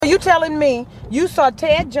you telling me you saw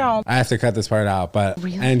Ted Jones? I have to cut this part out, but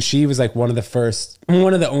Really? and she was like one of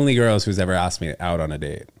the only girls who's ever asked me out on a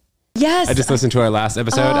date. Yes. I just listened to our last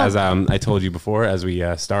episode, as I told you before, as we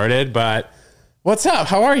started. But what's up?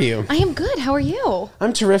 How are you? I am good. How are you?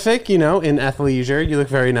 I'm terrific. You know, in athleisure, you look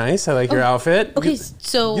very nice. I like your outfit. Okay,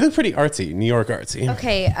 so You look pretty artsy, New York artsy.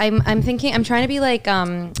 okay, I'm thinking I'm trying to be like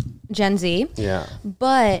Gen Z. Yeah.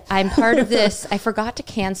 But I'm part of this. I forgot to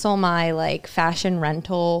cancel my like fashion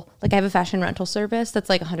rental. Like I have a fashion rental service that's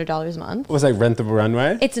like $100 a month. Was I Rent the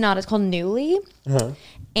Runway? It's not. It's called Newly.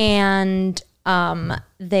 And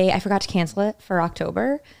I forgot to cancel it for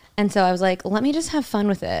October. And so I was like, let me just have fun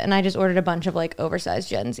with it. And I just ordered a bunch of like oversized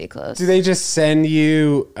Gen Z clothes. Do they just send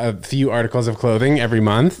you a few articles of clothing every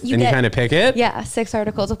month you kind of pick it? Yeah, 6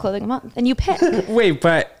 articles of clothing a month. And you pick. Wait,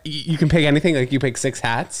 but you can pick anything? Like you pick 6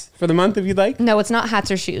 hats for the month if you'd like? No, it's not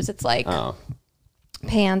hats or shoes. It's like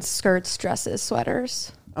pants, skirts, dresses,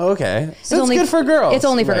 sweaters. Oh, okay. So it's only good for girls. It's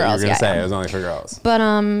only for Right, girls. You were Yeah, going to say yeah. it was only for girls. But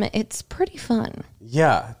it's pretty fun.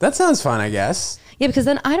 Yeah, that sounds fun, I guess. Yeah, because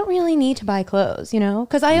then I don't really need to buy clothes, you know?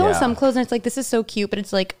 Because I own Yeah. some clothes and it's like, this is so cute, but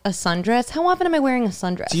it's like a sundress. How often am I wearing a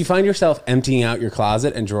sundress? Do you find yourself emptying out your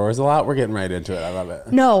closet and drawers a lot? We're getting right into it. I love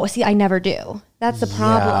it. No, see, I never do. That's the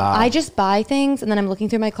problem. Yeah. I just buy things and then I'm looking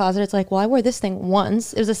through my closet. It's like, well, I wore this thing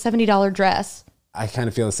once. It was a $70 dress. I kind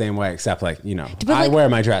of feel the same way, except like, you know, But I like- wear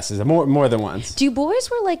my dresses more than once. Do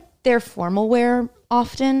boys wear like their formal wear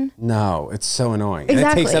often? No, it's so annoying. And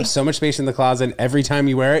Exactly. it takes up so much space in the closet. And every time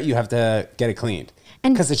you wear it, you have to get it cleaned.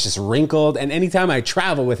 And- Because it's just wrinkled. And anytime I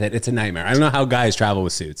travel with it, it's a nightmare. I don't know how guys travel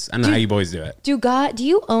with suits. I don't know how you boys do it. Do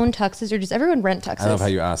you own tuxes or does everyone rent tuxes? I love how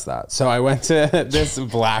you asked that. So I went to this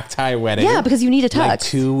black tie wedding. Yeah, because you need a tux. Like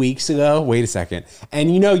 2 weeks ago. Wait a second.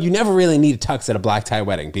 And you know, you never really need a tux at a black tie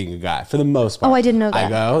wedding, being a guy, for the most part. Oh, I didn't know that. I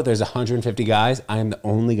go, there's 150 guys. I am the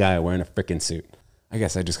only guy wearing a freaking suit. I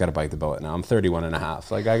guess I just got to bite the bullet now. I'm 31 and a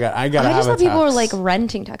half. Like I got to I have just a thought people were tux. like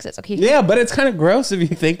renting tuxes. Okay. Yeah, but it's kind of gross if you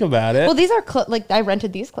think about it. Well, these are like I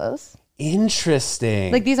rented these clothes.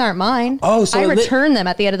 Interesting. Like these aren't mine. Oh, so I it return them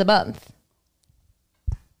at the end of the month.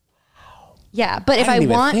 Yeah, but if I didn't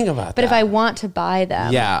even want, think about but if that. I want to buy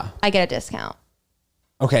them, Yeah. I get a discount.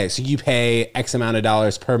 Okay, so you pay X amount of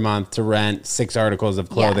dollars per month to rent 6 articles of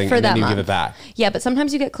clothing for and then that you month. give it back. Yeah, but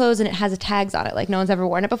sometimes you get clothes and it has tags on it, like no one's ever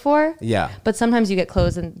worn it before. Yeah. But sometimes you get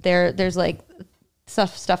clothes and there's like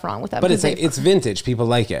stuff wrong with them. But it's 'cause like, it's vintage. People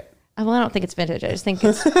like it. well, I don't think it's vintage. I just think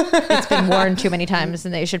it's been worn too many times,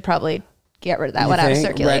 and they should probably get rid of that one out of Think?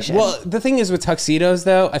 circulation. Right. Well, the thing is with tuxedos,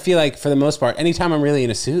 though, I feel like for the most part, anytime I'm really in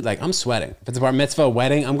a suit, like I'm sweating. If it's a bar mitzvah,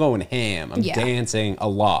 wedding, I'm going ham. I'm Yeah. dancing a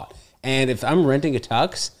lot. And if I'm renting a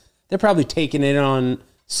tux, they're probably taking it on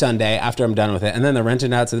Sunday after I'm done with it, and then they're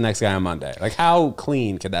renting it out to the next guy on Monday. Like, how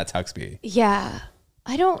clean could that tux be? Yeah,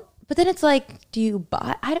 I don't. But then it's like, do you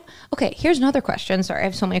buy? I don't. Okay, here's another question. Sorry, I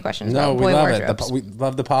have so many questions No, about we boy love wardrobes. it. We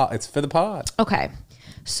love the pod. It's for the pod. Okay,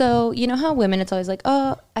 so you know how women, it's always like,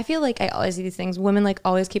 oh, I feel like I always see these things. Women like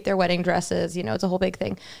always keep their wedding dresses. You know, it's a whole big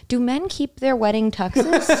thing. Do men keep their wedding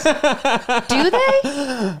tuxes? Do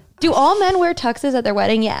they? Do all men wear tuxes at their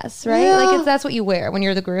wedding? Yes, right? Yeah. Like that's what you wear when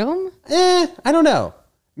you're the groom. I don't know.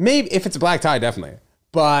 Maybe if it's a black tie, definitely.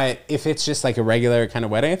 But if it's just like a regular kind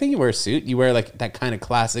of wedding, I think you wear a suit. You wear like that kind of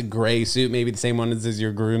classic gray suit, maybe the same one as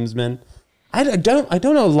your groomsmen. I don't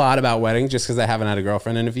know a lot about weddings just because I haven't had a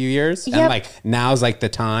girlfriend in a few years. Yep. And like now's like the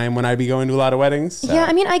time when I'd be going to a lot of weddings. So. Yeah,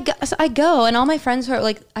 I mean, I go, and all my friends who are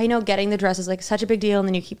like, I know getting the dress is like such a big deal, and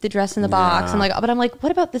then you keep the dress in the box. I'm like, but I'm like,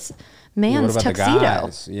 what about this man's What about tuxedo? the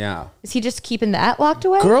guys? Yeah. Is he just keeping that locked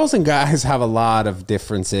away? Girls and guys have a lot of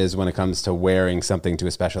differences when it comes to wearing something to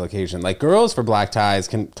a special occasion. Like girls for black ties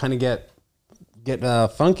can kind of get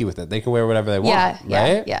funky with it. They can wear whatever they want.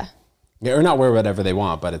 Right? Yeah. Yeah, or not wear whatever they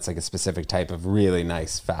want, but it's like a specific type of really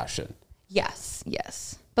nice fashion.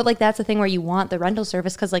 Yes. But like that's the thing where you want the rental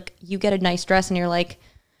service because like you get a nice dress and you're like,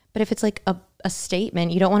 but if it's like a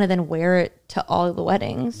statement, you don't want to then wear it to all of the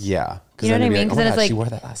weddings. Yeah. You know what I mean? Because then it's like she wore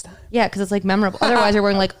that last time. Yeah, because it's like memorable. Otherwise, you're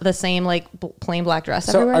wearing like the same like plain black dress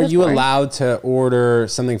So everywhere. are That's you boring. allowed to order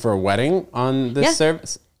something for a wedding on this Yeah.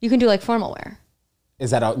 service? You can do like formal wear.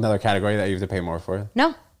 Is that another category that you have to pay more for?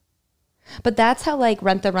 No. But that's how like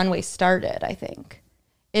Rent the Runway started, I think.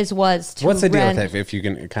 Was to What's the deal rent, with it, if you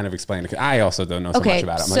can kind of explain it? I also don't know so Okay, much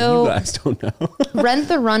about it. I'm so- like, you guys don't know. Rent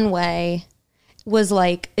the Runway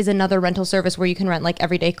is another rental service where you can rent like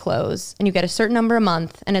everyday clothes and you get a certain number a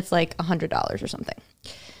month and it's like $100 or something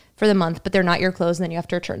for the month, but they're not your clothes and then you have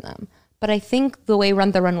to return them. But I think the way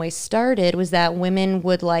Rent the Runway started was that women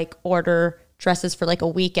would like order dresses for like a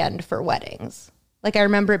weekend for weddings. Like I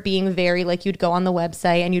remember it being very like you'd go on the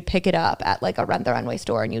website and you'd pick it up at like a Rent the Runway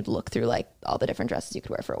store and you'd look through like all the different dresses you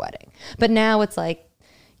could wear for a wedding. But now it's like,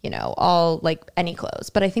 you know, all like any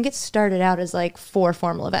clothes. But I think it started out as like 4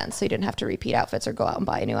 formal events, so you didn't have to repeat outfits or go out and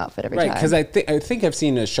buy a new outfit every time. Right, because I think I've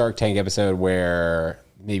seen a Shark Tank episode where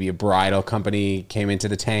maybe a bridal company came into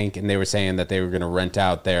the tank and they were saying that they were going to rent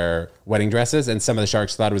out their wedding dresses, and some of the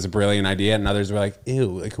sharks thought it was a brilliant idea, and others were like,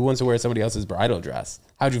 ew, like who wants to wear somebody else's bridal dress?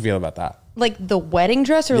 How'd you feel about that? Like the wedding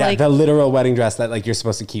dress or Yeah, like the literal wedding dress that like you're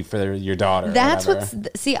supposed to keep for your daughter. that's or whatever.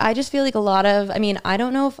 see, I just feel like a lot of, I mean, I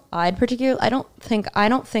don't know if I'd particularly, I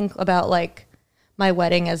don't think about like my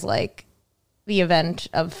wedding as like the event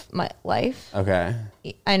of my life. Okay.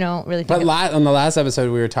 I don't really But think on the last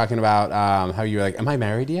episode, we were talking about how you were like, am I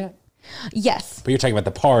married yet? yes. But you're talking about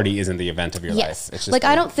the party isn't the event of your Yes. life. It's just like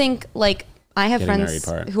I don't think like I have getting friends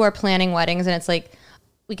married part. who are planning weddings and it's like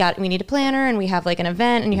we need a planner and we have like an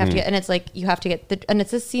event and you have to get, and it's like you have to get the, and it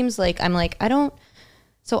just seems like I'm like I don't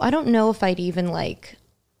know if I'd even like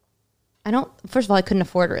first of all I couldn't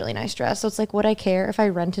afford a really nice dress, so it's like would I care if I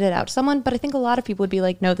rented it out to someone? But I think a lot of people would be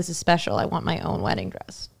like, no, this is special, I want my own wedding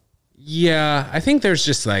dress. Yeah, I think there's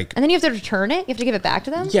just like, And then you have to return it, you have to give it back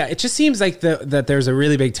to them. yeah, it just seems like that there's a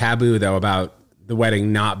really big taboo though about the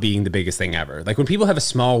wedding not being the biggest thing ever. Like when people have a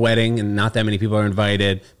small wedding and not that many people are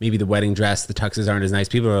invited, maybe the wedding dress, the tuxes aren't as nice.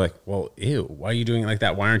 People are like, well, ew, why are you doing it like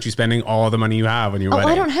that? Why aren't you spending all the money you have on your wedding?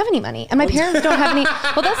 I don't have any money and my parents don't have any.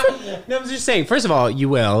 Well, that's the, No, I'm just saying, first of all, you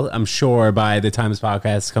will, I'm sure by the time this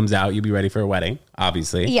podcast comes out, you'll be ready for a wedding,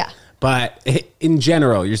 obviously. Yeah. But in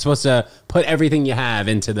general, you're supposed to put everything you have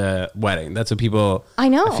into the wedding. That's what people, I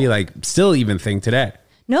know. I feel like, still even think today.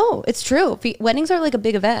 No, it's true. Weddings are like a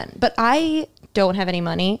big event, but I don't have any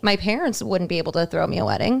money. My parents wouldn't be able to throw me a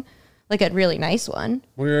wedding, like a really nice one.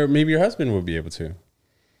 Or maybe your husband would be able to.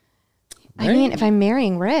 I mean, if I'm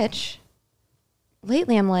marrying rich,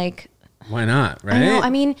 lately I'm like, Why not, right? I know. I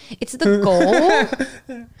mean, it's the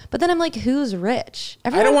goal, but then I'm like, who's rich? I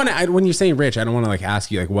don't want to, when you're saying rich, I don't want to like ask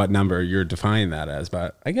you like what number you're defining that as,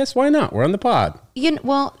 but I guess why not? We're on the pod.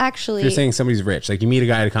 Well, actually, If you're saying somebody's rich, like you meet a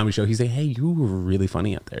guy at a comedy show, he's like, hey, you were really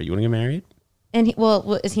funny out there. You want to get married? and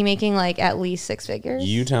is he making like at least 6 figures?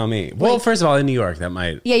 You tell me. Well, first of all, in New York, that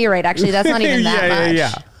might. Yeah, you're right. Actually, that's not even that much.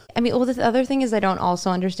 Yeah. I mean, well, the other thing is I don't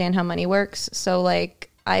also understand how money works. So like,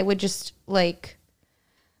 I would just like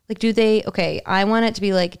do they, okay, I want it to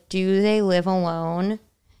be like, do they live alone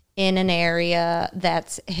in an area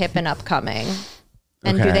that's hip and upcoming?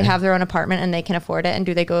 And do Okay. they have their own apartment and they can afford it? And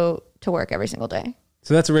do they go to work every single day?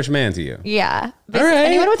 So that's a rich man to you. Yeah. All right.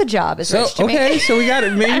 Anyone with a job is So, rich to okay, me. so we got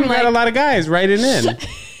it. Maybe we got a lot of guys writing in.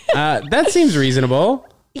 That seems reasonable.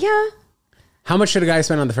 Yeah. How much should a guy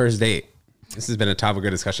spend on the first date? This has been a topic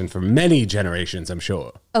of discussion for many generations, I'm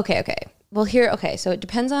sure. Okay. Well, so it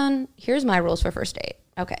depends on, here's my rules for first date.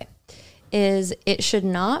 Okay. It should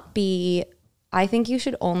not be, I think you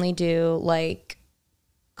should only do like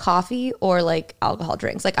coffee or like alcohol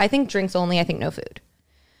drinks. Like I think drinks only, I think no food.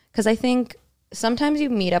 Because I think sometimes you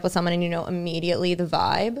meet up with someone and you know immediately the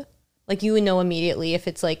vibe. Like you would know immediately if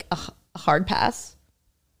it's like a hard pass.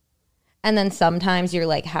 And then sometimes you're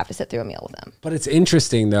like have to sit through a meal with them. But it's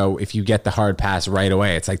interesting though, if you get the hard pass right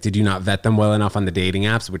away, it's like, did you not vet them well enough on the dating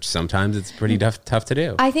apps? Which sometimes it's pretty tough to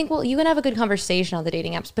do. I think, well, you can have a good conversation on the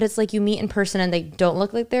dating apps, but it's like you meet in person and they don't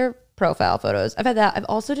look like their profile photos. I've had that. I've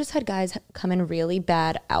also just had guys come in really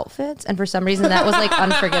bad outfits. And for some reason that was like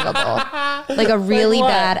unforgivable. Like a really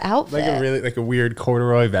bad outfit. Like a weird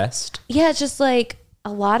corduroy vest. Yeah, it's just like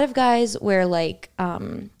a lot of guys wear like,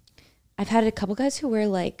 I've had a couple guys who wear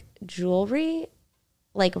like jewelry,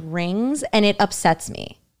 like rings, and it upsets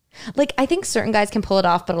me. Like I think certain guys can pull it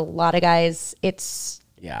off, but a lot of guys it's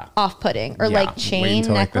off-putting or like chain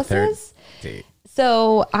necklaces.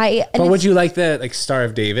 So But would you like the like Star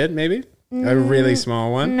of David maybe? A really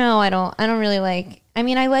small one? No, I don't really like. I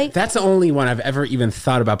mean, I like. That's the only one I've ever even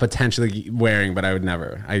thought about potentially wearing, but I would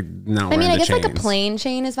never. I guess like a plain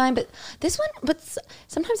chain is fine, but this one. But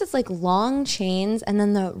sometimes it's like long chains and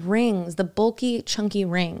then the rings, the bulky, chunky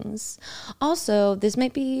rings. Also, this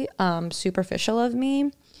might be superficial of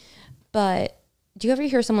me, but do you ever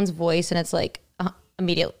hear someone's voice and it's like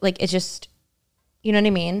immediate, like it's just, you know what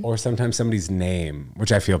I mean? Or sometimes somebody's name,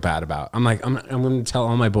 which I feel bad about. I'm like, I'm going to tell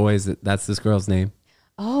all my boys that that's this girl's name.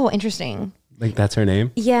 Oh, interesting. Like that's her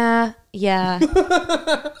name? Yeah.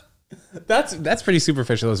 That's pretty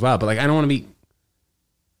superficial as well. But like, I don't want to be,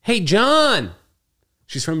 hey, John.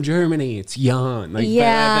 She's from Germany. It's Jan. Like,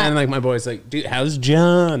 yeah. And like my boy's like, dude, how's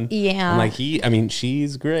John? Yeah. I'm like,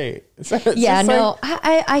 she's great. So yeah, no, like,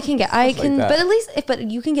 I can, but at least,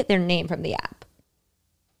 but you can get their name from the app.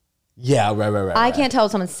 Yeah, right. I can't tell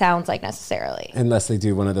what someone sounds like necessarily. Unless they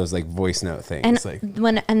do one of those like voice note things. And like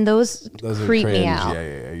those are creep me cringe. out.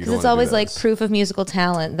 Yeah. Because it's always like proof of musical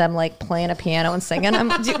talent, them like playing a piano and singing. Do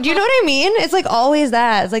you know what I mean? It's like always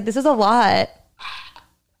that. It's like, this is a lot.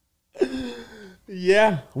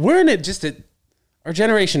 Yeah. We're in it our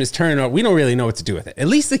generation is turning up. We don't really know what to do with it. At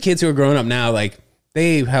least the kids who are growing up now, like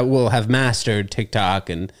will have mastered TikTok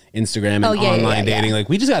and Instagram and online dating. Like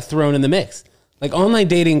we just got thrown in the mix. Like online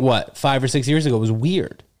dating, 5 or 6 years ago was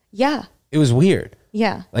weird. Yeah. It was weird.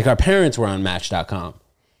 Yeah. Like our parents were on Match.com.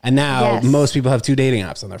 And now most people have 2 dating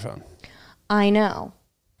apps on their phone. I know.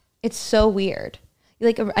 It's so weird.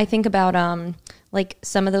 Like I think about like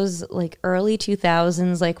some of those like early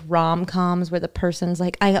 2000s like rom-coms where the person's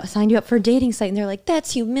like, I signed you up for a dating site, and they're like,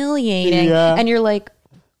 that's humiliating. Yeah. And you're like,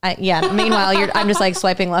 meanwhile I'm just like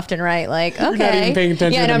swiping left and right, like, okay. You're not even paying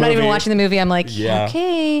attention to the I'm not even watching the movie. I'm like,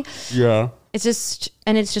 okay. Yeah. It's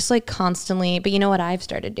just like constantly, but you know what I've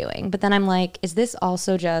started doing? But then I'm like, is this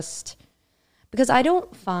also just because I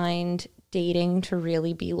don't find dating to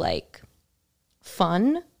really be like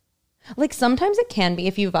fun? Like sometimes it can be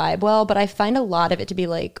if you vibe well, but I find a lot of it to be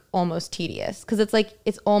like almost tedious because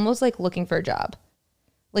it's almost like looking for a job.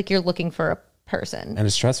 Like you're looking for a person. And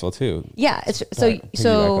it's stressful too. Yeah. It's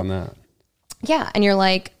so on that. Yeah. And you're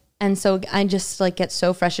like, and so I just like get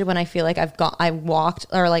so frustrated when I feel like I walked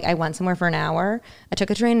or like I went somewhere for an hour. I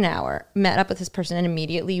took a train an hour, met up with this person, and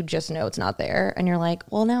immediately you just know it's not there. And you're like,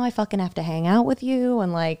 well, now I fucking have to hang out with you.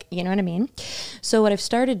 And like, you know what I mean? So what I've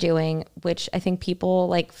started doing, which I think people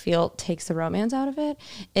like feel takes the romance out of it,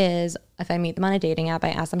 is if I meet them on a dating app, I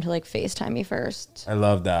ask them to like FaceTime me first. I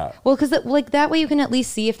love that. Well, because like that way you can at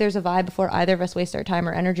least see if there's a vibe before either of us waste our time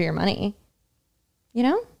or energy or money. You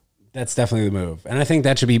know? That's definitely the move. And I think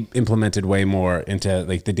that should be implemented way more into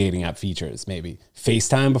like the dating app features, maybe.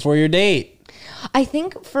 FaceTime before your date. I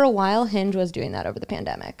think for a while Hinge was doing that over the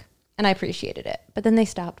pandemic, and I appreciated it. But then they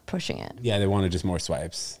stopped pushing it. Yeah, they wanted just more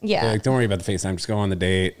swipes. Yeah. They're like, don't worry about the FaceTime, just go on the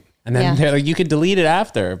date. And then they're like, you could delete it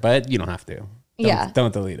after, but you don't have to.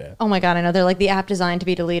 Don't delete it. Oh my God, I know. They're like the app designed to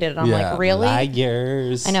be deleted. And I'm like, really?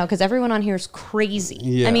 Liars. I know, because everyone on here is crazy.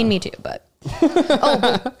 Yeah. I mean, me too, but...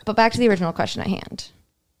 but back to the original question at hand.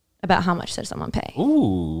 About how much does someone pay?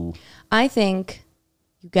 Ooh. I think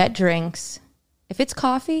you get drinks. If it's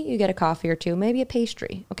coffee, you get a coffee or two, maybe a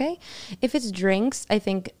pastry, okay? If it's drinks, I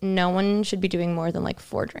think no one should be doing more than like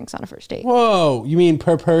 4 drinks on a first date. Whoa, you mean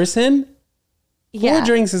per person? Yeah. 4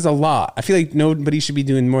 drinks is a lot. I feel like nobody should be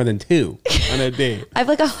doing more than 2 on a date. I've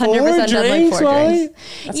like 100% done like 4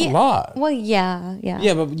 drinks. That's a lot. Well, yeah.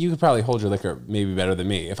 Yeah, but you could probably hold your liquor maybe better than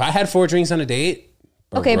me. If I had 4 drinks on a date...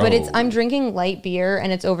 Okay, but I'm drinking light beer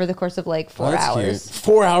and it's over the course of like 4 hours. Cute.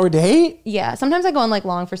 4-hour date? Yeah. Sometimes I go on like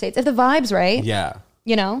long first dates. If the vibe's right. Yeah.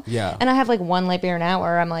 You know? Yeah. And I have like 1 light beer an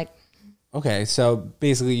hour. I'm like. Okay, so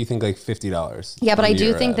basically you think like $50. Yeah, but I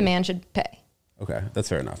do think the man should pay. Okay, that's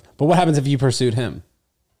fair enough. But what happens if you pursued him?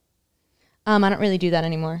 I don't really do that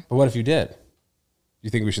anymore. But what if you did? You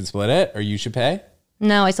think we should split it or you should pay?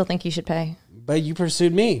 No, I still think you should pay. But you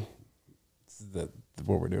pursued me. This is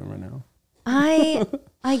what we're doing right now. I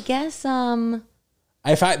guess that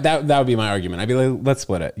would be my argument. I'd be like, let's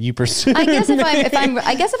split it. You pursue. I guess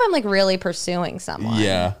if I'm like really pursuing someone.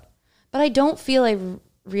 Yeah. But I don't feel I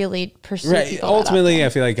really pursue people. Ultimately, I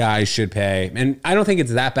feel like guys should pay. And I don't think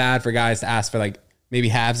it's that bad for guys to ask for like maybe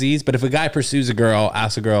halvesies, but if a guy pursues a girl,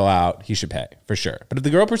 asks a girl out, he should pay for sure. But if the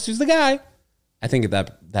girl pursues the guy, I think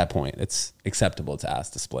at that point it's acceptable to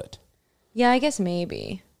ask to split. Yeah, I guess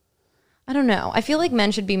maybe. I don't know. I feel like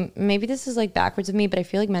men should be, maybe this is like backwards of me, but I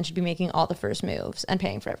feel like men should be making all the first moves and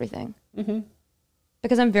paying for everything. Mm-hmm.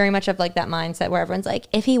 Because I'm very much of like that mindset where everyone's like,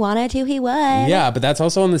 if he wanted to, he would. Yeah, but that's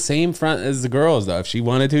also on the same front as the girls though. If she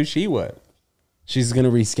wanted to, she would. She's going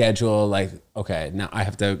to reschedule like, okay, now I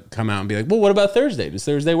have to come out and be like, well, what about Thursday? Does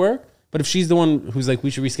Thursday work? But if she's the one who's like, we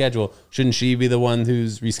should reschedule, shouldn't she be the one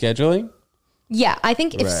who's rescheduling? Yeah, I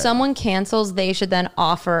think if someone cancels, they should then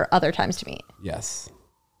offer other times to meet. Yes.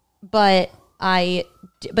 But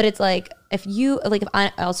it's like if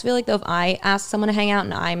I also feel like though if I ask someone to hang out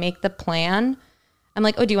and I make the plan, I'm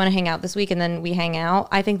like, oh, do you want to hang out this week? And then we hang out.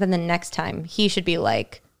 I think then the next time he should be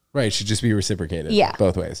like, right, it should just be reciprocated. Yeah,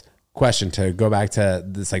 both ways. Question to go back to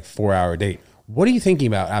this like 4-hour date. What are you thinking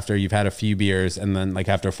about after you've had a few beers and then like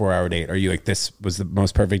after a 4-hour date? Are you like, this was the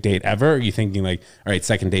most perfect date ever? Or are you thinking like, all right,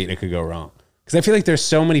 second date, it could go wrong? Because I feel like there's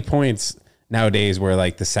so many points nowadays where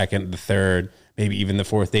like the second, the third, maybe even the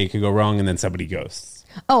 4th date could go wrong and then somebody ghosts.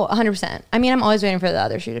 Oh, 100%. I mean, I'm always waiting for the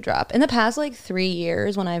other shoe to drop. In the past like 3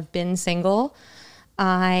 years when I've been single,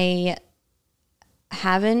 I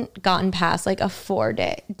haven't gotten past like a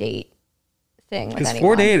 4-day date thing with Because anyone.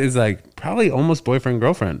 4 date is like probably almost boyfriend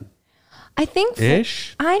girlfriend I think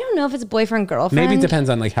ish. I don't know if it's boyfriend girlfriend. Maybe it depends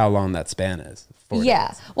on like how long that span is. 4 Yeah.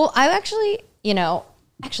 days. Well, I actually,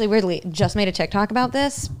 weirdly just made a TikTok about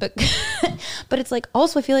this, but but it's like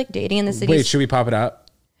also I feel like dating in the city. Wait, should we pop it up?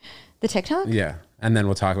 The TikTok? Yeah, and then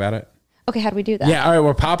we'll talk about it. Okay, how do we do that? Yeah, all right,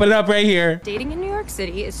 we're popping it up right here. Dating in New York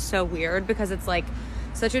City is so weird because it's like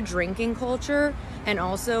such a drinking culture, and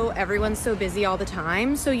also everyone's so busy all the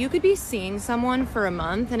time. So you could be seeing someone for a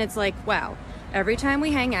month and it's like, wow, every time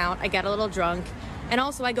we hang out, I get a little drunk, and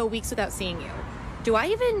also I go weeks without seeing you. Do I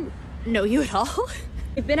even know you at all?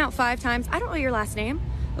 We've been out 5 times. I don't know your last name,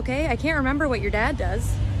 okay? I can't remember what your dad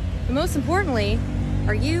does. But most importantly,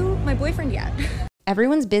 are you my boyfriend yet?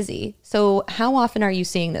 Everyone's busy. So how often are you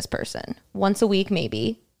seeing this person? Once a week,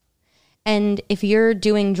 maybe. And if you're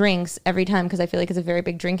doing drinks every time, because I feel like it's a very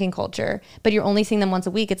big drinking culture, but you're only seeing them once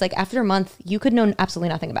a week, it's like after a month, you could know absolutely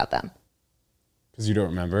nothing about them. Because you don't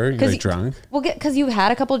remember? You're like drunk? Well, because you've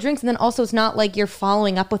had a couple of drinks, and then also it's not like you're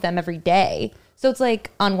following up with them every day. So it's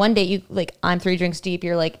like on one date, you like, I'm 3 drinks deep,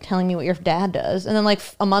 you're like telling me what your dad does. And then like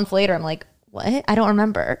a month later, I'm like, what? I don't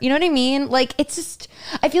remember. You know what I mean? Like, it's just,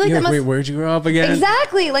 I feel like You're that like, must. wait, where'd you grow up again?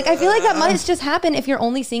 Exactly. Like, I feel like that must just happen if you're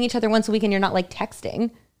only seeing each other once a week and you're not like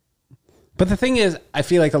texting. But the thing is, I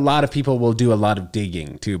feel like a lot of people will do a lot of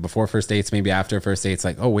digging too before first dates, maybe after first dates.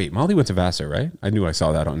 Like, oh wait, Molly went to Vassar, right? I knew I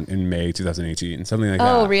saw that in May 2018, something like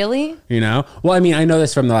that. Oh, really? You know? Well, I mean, I know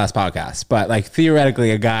this from the last podcast, but like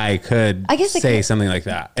theoretically, a guy could I guess say something like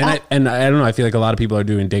that. And I don't know. I feel like a lot of people are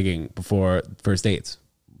doing digging before first dates.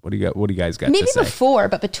 What do you guys got Maybe to say? before,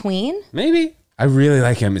 but between? Maybe. I really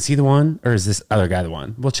like him. Is he the one, or is this other guy the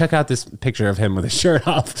one? Well, check out this picture of him with his shirt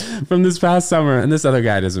off from this past summer, and this other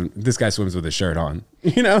guy doesn't. This guy swims with his shirt on.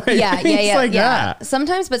 You know? Yeah. Like that.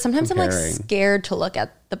 Sometimes I'm like Comparing. scared to look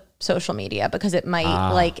at the social media because it might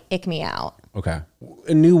like ick me out. Okay.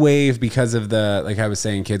 A new wave because of the, like I was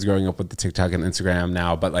saying, kids growing up with the TikTok and Instagram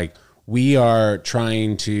now, but like we are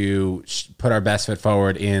trying to put our best foot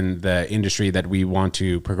forward in the industry that we want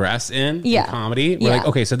to progress in comedy. We're like,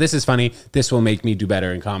 okay, so this is funny. This will make me do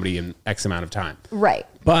better in comedy in X amount of time. Right.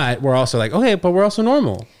 But we're also like, okay, but we're also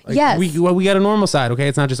normal. Like, yes. We got a normal side, okay?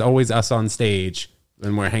 It's not just always us on stage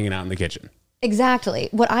and we're hanging out in the kitchen. Exactly.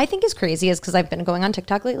 What I think is crazy is because I've been going on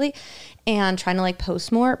TikTok lately and trying to like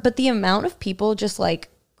post more, but the amount of people just like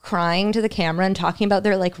crying to the camera and talking about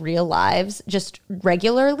their like real lives just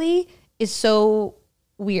regularly is so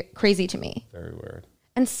weird, crazy to me. Very weird.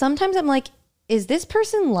 And sometimes I'm like, is this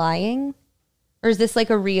person lying? Or is this like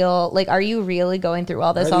a real, like, are you really going through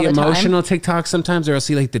all this all the time? Emotional TikToks sometimes, or I'll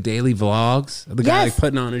see like the daily vlogs of the guy Yes. like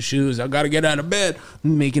putting on his shoes. I got to get out of bed,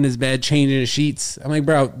 making his bed, changing his sheets. I'm like,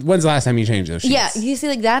 bro, when's the last time you changed those sheets? Yeah, you see,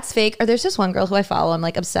 like, that's fake. Or there's this one girl who I follow. I'm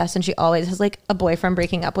like obsessed, and she always has like a boyfriend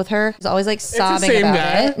breaking up with her. She's always like sobbing same about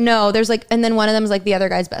guy? it. No, there's like, and then one of them is like the other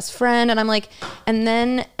guy's best friend, and I'm like, and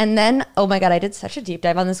then, oh my god, I did such a deep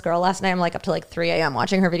dive on this girl last night. I'm like up to like 3 a.m.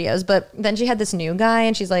 watching her videos. But then she had this new guy,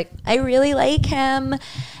 and she's like, I really like him.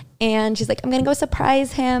 And she's like, I'm going to go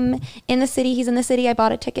surprise him in the city. He's in the city. I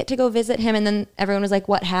bought a ticket to go visit him. And then everyone was like,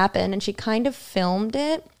 what happened? And she kind of filmed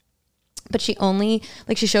it, but she only,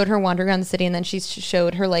 like, she showed her wandering around the city, and then she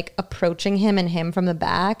showed her like approaching him and him from the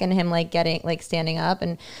back, and him like getting, like standing up.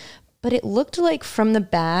 But it looked like from the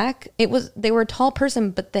back, they were a tall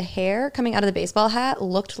person, but the hair coming out of the baseball hat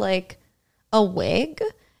looked like a wig.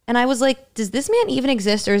 And I was like, does this man even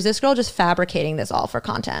exist, or is this girl just fabricating this all for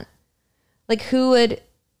content? Like, who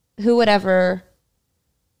would ever,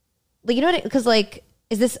 like, you know what, because like,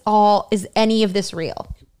 is any of this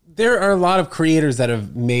real? There are a lot of creators that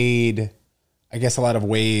have made, I guess, a lot of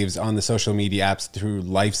waves on the social media apps through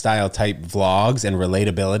lifestyle type vlogs and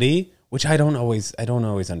relatability, which I don't always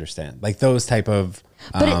understand. Like those type of,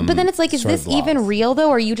 But then it's like, is sort of this even vlogs. real though?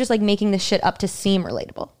 Or are you just like making this shit up to seem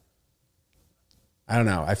relatable? I don't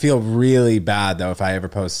know. I feel really bad though if I ever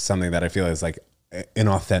post something that I feel is like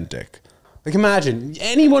inauthentic. Like imagine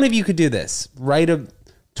any one of you could do this. Write a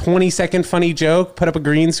 20-second funny joke, put up a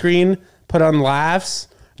green screen, put on laughs,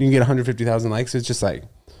 you can get 150,000 likes. It's just like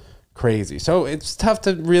crazy. So it's tough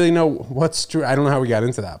to really know what's true. I don't know how we got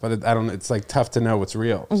into that, but it's like tough to know what's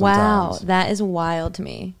real sometimes. Wow, that is wild to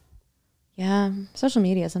me. Yeah, social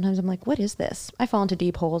media, sometimes I'm like, what is this? I fall into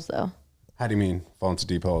deep holes though. How do you mean fall into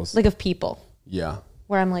deep holes? Like of people. Yeah.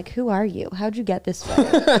 Where I'm like, who are you? How'd you get this far?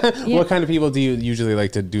 What kind of people do you usually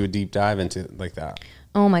like to do a deep dive into like that?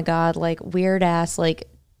 Oh my God, like weird ass, like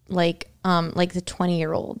the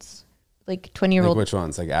 20-year-olds. Like 20-year-old. Like which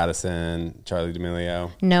ones? Like Addison, Charlie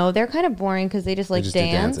D'Amelio? No, they're kind of boring because they just like just do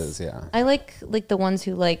dance. dances, yeah. I like the ones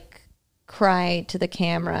who like cry to the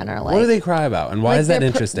camera and are like, what do they cry about? And why is that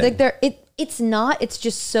interesting? It's not, it's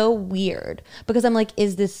just so weird because I'm like,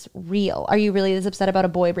 is this real? Are you really this upset about a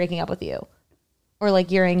boy breaking up with you? Or like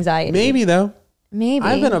your anxiety? Maybe though. Maybe.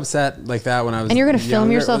 I've been upset like that when I was And you're going to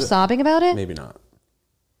film yourself sobbing about it? Maybe not.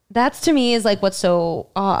 That's to me is like what's so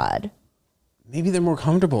odd. Maybe they're more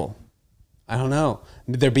comfortable. I don't know.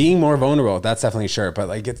 They're being more vulnerable. That's definitely sure. But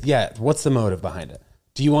like, what's the motive behind it?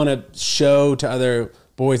 Do you want to show to other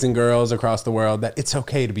boys and girls across the world that it's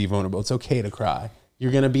okay to be vulnerable? It's okay to cry.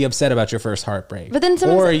 You're going to be upset about your first heartbreak. But then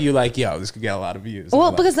or are you like, yo, this could get a lot of views?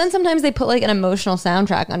 Well, because then sometimes they put like an emotional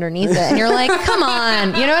soundtrack underneath it and you're like, come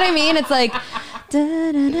on. You know what I mean? It's like,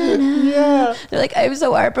 yeah. They're like, I'm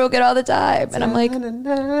so heartbroken all the time. And I'm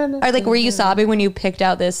like, were you sobbing when you picked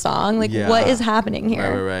out this song? Like, what is happening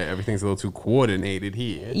here? Right. Everything's a little too coordinated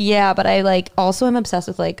here. Yeah, but I like also am obsessed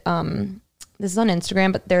with like, this is on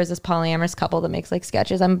Instagram, but there's this polyamorous couple that makes like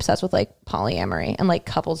sketches. I'm obsessed with like polyamory and like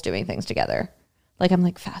couples doing things together. Like, I'm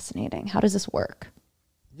like, fascinating. How does this work?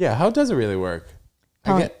 Yeah, how does it really work?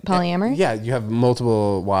 Polyamory? Yeah, you have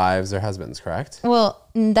multiple wives or husbands, correct? Well,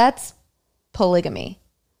 that's polygamy.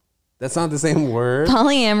 That's not the same word.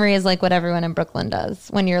 Polyamory is like what everyone in Brooklyn does.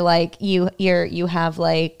 When you're like, you have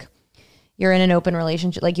like, you're in an open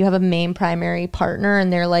relationship. Like you have a main primary partner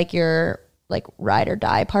and they're like your like ride or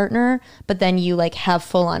die partner. But then you like have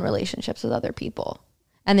full on relationships with other people.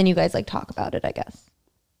 And then you guys like talk about it, I guess.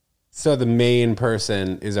 So the main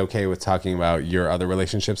person is okay with talking about your other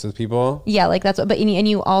relationships with people? Yeah, like that's what, but and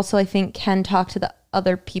you also, I think, can talk to the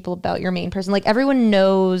other people about your main person. Like everyone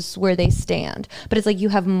knows where they stand, but it's like you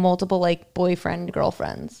have multiple like boyfriend,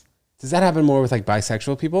 girlfriends. Does that happen more with like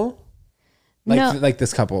bisexual people? Like, no. Like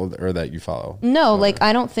this couple or that you follow? No, like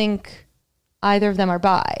I don't think either of them are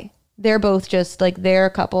bi. They're both just like they're a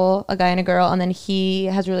couple, a guy and a girl, and then he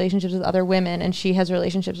has relationships with other women and she has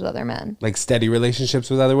relationships with other men. Like steady relationships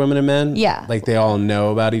with other women and men? Yeah. Like they all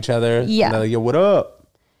know about each other? Yeah. And they're like, yo, what up?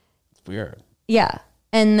 It's weird. Yeah.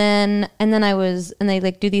 And then they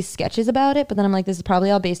like do these sketches about it, but then I'm like, this is probably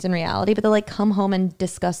all based in reality, but they'll like come home and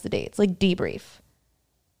discuss the dates, like debrief.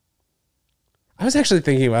 I was actually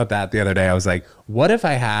thinking about that the other day. I was like, what if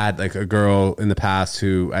I had like a girl in the past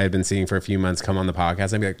who I had been seeing for a few months come on the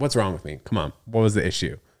podcast? I'd be like, what's wrong with me? Come on. What was the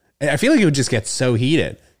issue? And I feel like it would just get so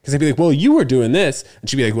heated because I'd be like, well, you were doing this. And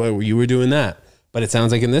she'd be like, well, you were doing that. But it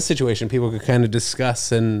sounds like in this situation, people could kind of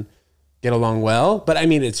discuss and get along well. But I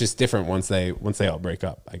mean, it's just different once they all break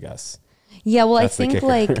up, I guess. Yeah. Well, That's I think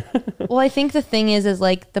like, I think the thing is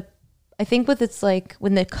like I think with it's like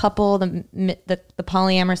when the couple, the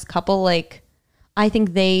polyamorous couple, like, I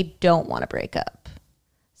think they don't want to break up.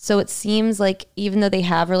 So it seems like even though they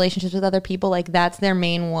have relationships with other people, like that's their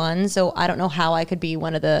main one. So I don't know how I could be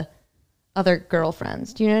one of the other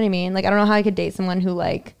girlfriends. Do you know what I mean? Like, I don't know how I could date someone who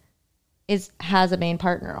like has a main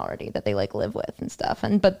partner already that they like live with and stuff.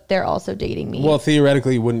 But they're also dating me. Well,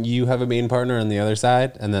 theoretically, wouldn't you have a main partner on the other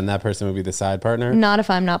side? And then that person would be the side partner? Not if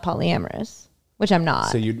I'm not polyamorous, which I'm not.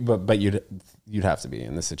 So you'd have to be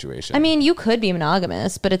in this situation. I mean, you could be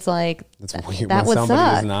monogamous, but it's like That's weird. that when would somebody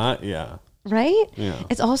suck. is not, yeah. Right? Yeah.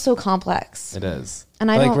 It's all so complex. It is. And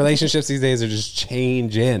I like don't relationships these days are just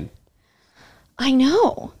changing. I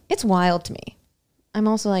know. It's wild to me. I'm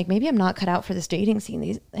also like, maybe I'm not cut out for this dating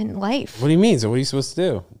scene in life. What do you mean? So what are you supposed to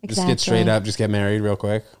do? Exactly. Just get straight up, just get married real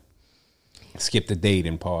quick? Skip the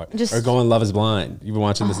dating part. Or go on Love is Blind. You've been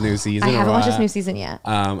watching this new season? I haven't watched this new season yet.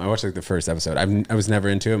 I watched like the first episode. I was never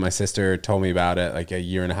into it. My sister told me about it like a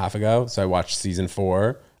year and a half ago. So I watched season 4.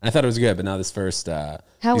 And I thought it was good, but now these first 2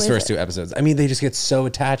 episodes. I mean, they just get so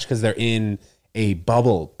attached because they're in a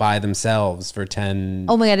bubble by themselves for 10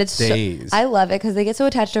 oh my God, it's days. I love it because they get so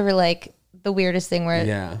attached over like the weirdest thing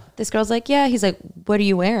where this girl's like, yeah, he's like, what are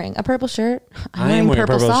you wearing? A purple shirt? I'm wearing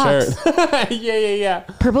purple socks. Shirt. yeah.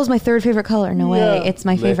 Purple's my third favorite color. No way. It's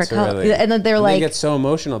my favorite color. And then they get so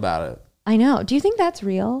emotional about it. I know. Do you think that's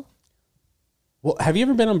real? Well, have you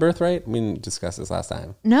ever been on Birthright? We discussed this last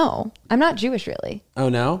time. No, I'm not Jewish really. Oh,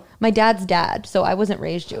 no? My dad's dad, so I wasn't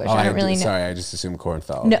raised Jewish. I don't really know. Sorry, I just assumed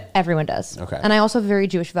Kornfeld. No, everyone does. Okay. And I also have a very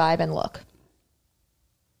Jewish vibe and look.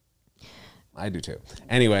 I do too.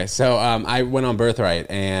 Anyway, so I went on Birthright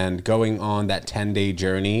and going on that 10-day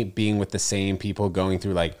journey, being with the same people, going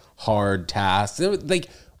through like hard tasks. Like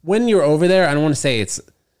when you're over there, I don't want to say it's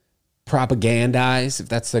propagandized, if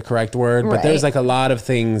that's the correct word, but there's like a lot of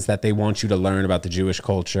things that they want you to learn about the Jewish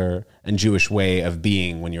culture and Jewish way of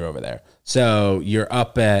being when you're over there. So you're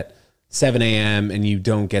up at 7 a.m. and you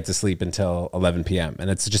don't get to sleep until 11 p.m. And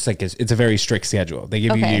it's just like, it's a very strict schedule. They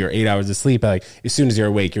give you your 8 hours of sleep. Like as soon as you're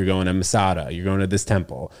awake, you're going to Masada, you're going to this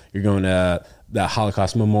temple, you're going to the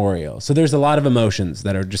Holocaust Memorial. So there's a lot of emotions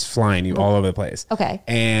that are just flying you all over the place. Okay.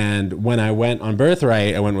 And when I went on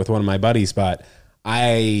Birthright, I went with one of my buddies, but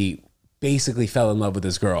I basically fell in love with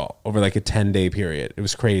this girl over like a 10-day period. It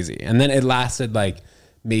was crazy. And then it lasted like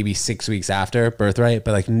maybe 6 weeks after Birthright,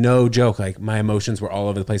 but like no joke, like my emotions were all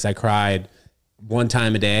over the place. I cried one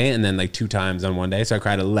time a day and then like 2 times on one day. So I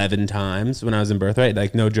cried 11 times when I was in Birthright.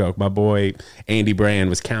 Like no joke. My boy Andy Brand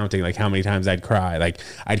was counting like how many times I'd cry. Like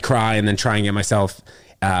I'd cry and then try and get myself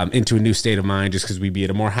into a new state of mind just because we'd be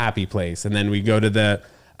at a more happy place. And then we go to the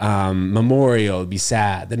memorial, it'd be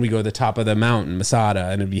sad. Then we go to the top of the mountain, Masada,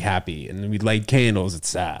 and it'd be happy. And then we'd light candles, it's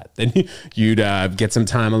sad. Then you'd get some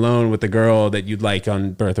time alone with the girl that you'd like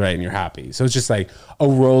on Birthright and you're happy. So it's just like a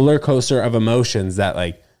roller coaster of emotions that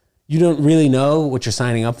like you don't really know what you're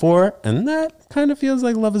signing up for. And that kind of feels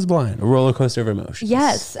like Love is Blind, a roller coaster of emotions.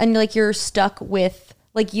 Yes. And like you're stuck with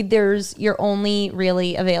like you're only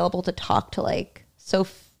really available to talk to like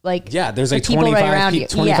there's like people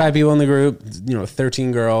 25 people in the group,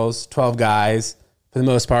 13 girls, 12 guys. For the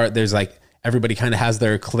most part, there's like everybody kind of has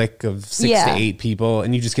their clique of 6 to 8 people,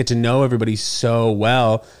 and you just get to know everybody so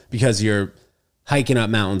well because you're hiking up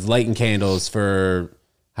mountains, lighting candles for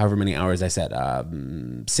however many hours I said,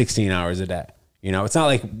 16 hours a day. It's not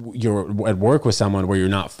like you're at work with someone where you're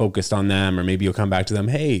not focused on them, or maybe you'll come back to them.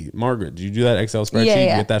 Hey, Margaret, did you do that Excel spreadsheet? Yeah.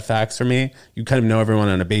 You get that fax for me? You kind of know everyone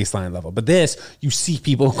on a baseline level. But this, you see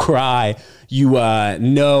people cry. You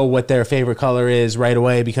know what their favorite color is right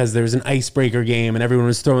away because there's an icebreaker game and everyone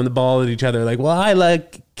was throwing the ball at each other. Like, well, I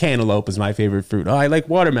like cantaloupe is my favorite fruit. Oh, I like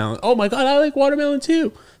watermelon. Oh my God, I like watermelon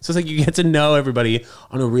too. So it's like you get to know everybody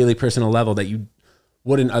on a really personal level that you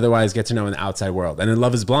wouldn't otherwise get to know in the outside world. And in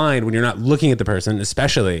Love is Blind, when you're not looking at the person,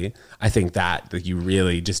 especially, I think that you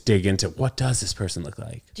really just dig into what does this person look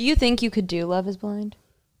like. Do you think you could do Love is Blind?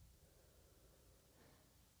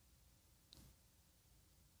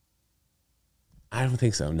 I don't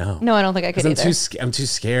think so. No. No, I don't think I could either. I'm too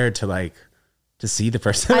scared to see the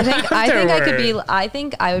person. I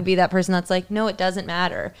think I would be that person that's like, no, it doesn't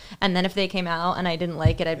matter. And then if they came out and I didn't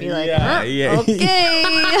like it, I'd be like, okay,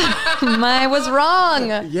 I was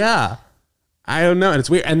wrong. Yeah. I don't know. And it's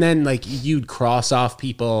weird. And then like you'd cross off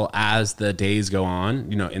people as the days go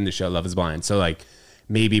on, in the show Love is Blind. So like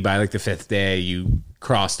maybe by like the 5th day you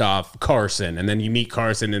crossed off Carson, and then you meet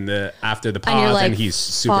Carson after the pause and he's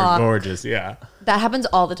super gorgeous. Yeah. That happens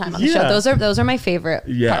all the time on the show. Those are my favorite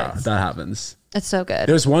parts. That happens. It's so good.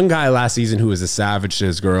 There's one guy last season who was a savage to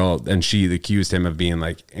his girl, and she accused him of being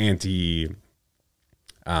like anti.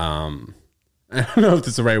 I don't know if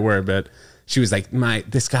that's the right word, but she was like,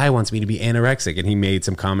 this guy wants me to be anorexic, and he made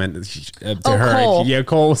some comment to her. Cole. Yeah,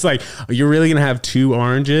 Cole was like, oh, you're really gonna have 2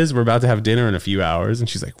 oranges? We're about to have dinner in a few hours, and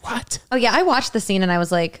she's like, what? Oh yeah, I watched the scene and I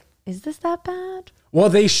was like, is this that bad? Well,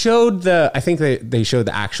 they showed I think they showed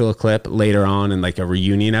the actual clip later on in like a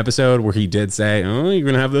reunion episode where he did say, oh, you're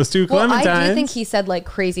going to have those 2 clementines. Well, I do think he said like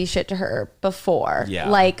crazy shit to her before. Yeah.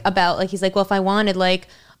 Like about like, he's like, well, if I wanted like,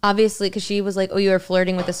 obviously, because she was like, oh, you were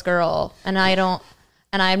flirting with this girl and I don't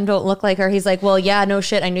look like her. He's like, well, yeah, no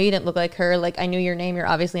shit. I knew you didn't look like her. Like, I knew your name. You're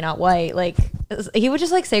obviously not white. Like, he would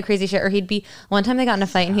just like say crazy shit. Or one time they got in a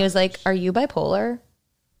fight and he was like, are you bipolar?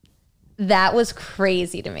 That was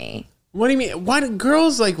crazy to me. What do you mean? Why do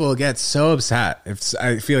girls will get so upset if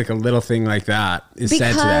I feel like a little thing like that is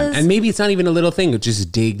said to them? And maybe it's not even a little thing. It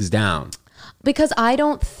just digs down. Because I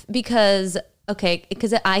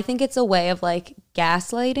think it's a way of like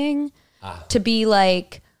gaslighting to be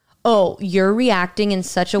like, oh, you're reacting in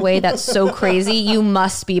such a way that's so crazy, you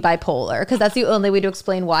must be bipolar. Because that's the only way to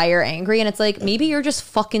explain why you're angry. And it's like, maybe you're just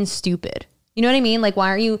fucking stupid. You know what I mean? Like, why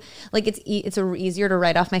are you like, it's easier to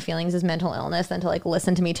write off my feelings as mental illness than to like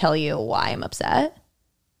listen to me tell you why I'm upset.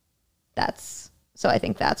 So I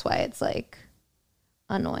think that's why it's like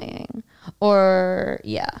annoying. Or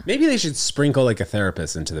yeah. Maybe they should sprinkle like a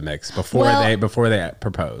therapist into the mix before they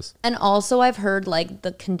propose. And also I've heard like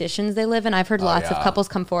the conditions they live in. I've heard lots of couples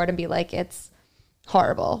come forward and be like, it's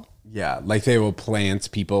horrible. Yeah. Like they will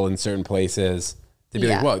plant people in certain places. They'd be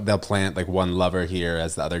like, well, they'll plant like one lover here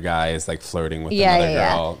as the other guy is like flirting with another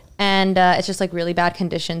girl. Yeah. And it's just like really bad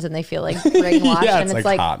conditions and they feel like brainwashed. Yeah, and it's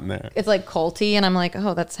like hot in there. It's like culty. And I'm like,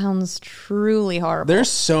 oh, that sounds truly horrible. There's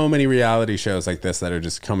so many reality shows like this that are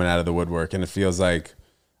just coming out of the woodwork. And it feels like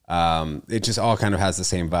it just all kind of has the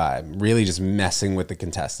same vibe. Really just messing with the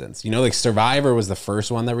contestants. You know, like Survivor was the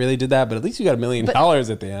first one that really did that. But at least you got $1 million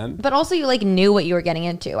at the end. But also you like knew what you were getting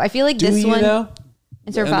into. I feel like this one... Though?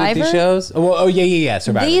 In Survivor? These shows? Oh, yeah.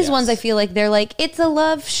 Survivor. These ones, I feel like they're like, it's a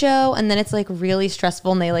love show. And then it's like really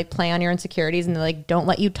stressful and they like play on your insecurities and they like don't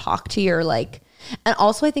let you talk to your like And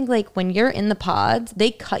also I think like when you're in the pods,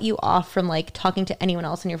 they cut you off from like talking to anyone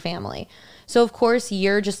else in your family. So of course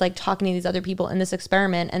you're just like talking to these other people in this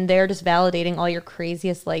experiment, and they're just validating all your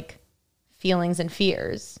craziest like feelings and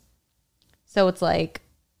fears. So it's like,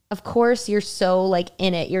 of course you're so like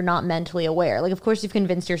in it, you're not mentally aware. Like of course you've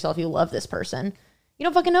convinced yourself you love this person. You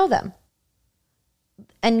don't fucking know them.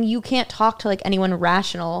 And you can't talk to like anyone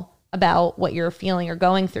rational about what you're feeling or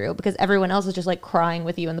going through because everyone else is just like crying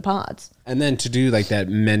with you in the pods. And then to do like that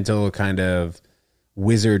mental kind of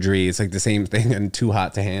wizardry, it's like the same thing in Too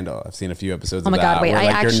Hot to Handle. I've seen a few episodes of that. Where,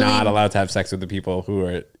 like, you're not allowed to have sex with the people who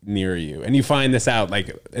are near you. And you find this out like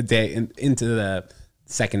a day into the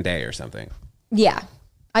second day or something. Yeah.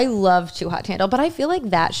 I love Too Hot to Handle, but I feel like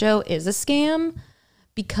that show is a scam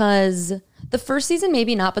because the first season,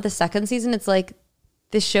 maybe not, but the second season, it's like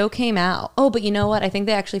this show came out. Oh, but you know what? I think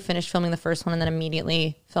they actually finished filming the first one and then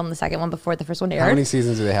immediately filmed the second one before the first one aired. How many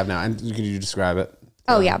seasons do they have now? And can you describe it?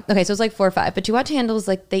 Oh, yeah. Okay, so it's like 4 or 5. But Too Hot to Handle is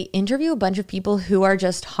like they interview a bunch of people who are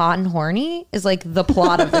just hot and horny is like the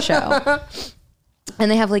plot of the show.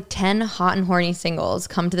 And they have like 10 hot and horny singles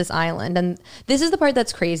come to this island. And this is the part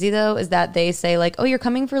that's crazy, though, is that they say like, oh, you're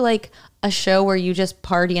coming for like a show where you just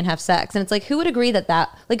party and have sex. And it's like, who would agree that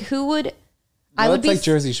like who would... Well, I would be like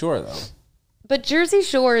Jersey Shore, though. But Jersey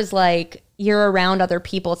Shore is like you're around other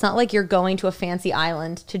people. It's not like you're going to a fancy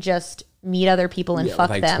island to just meet other people and fuck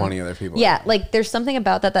like them. 20 other people. Yeah, like there's something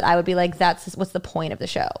about that I would be like, that's what's the point of the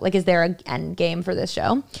show? Like, is there an end game for this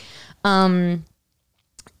show? And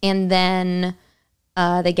then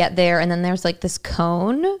they get there, and then there's like this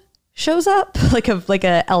cone shows up, like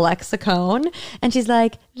a Alexa cone, and she's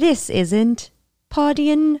like, "This isn't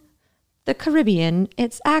partying the Caribbean,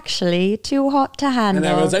 it's actually too hot to handle." And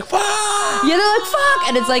everyone's like, fuck! Yeah, they're like, fuck!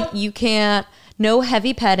 And it's like, you can't, no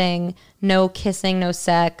heavy petting, no kissing, no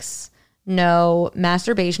sex, no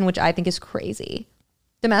masturbation, which I think is crazy.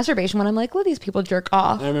 The masturbation one, I'm like, well, these people jerk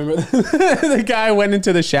off. I remember the guy went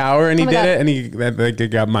into the shower and he did God. it, and he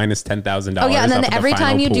got minus $10,000. Oh yeah, and then every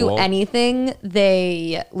time you do pool. anything,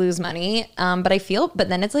 they lose money. But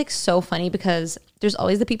then it's like so funny because there's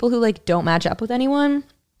always the people who like don't match up with anyone.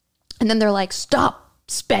 And then they're like, stop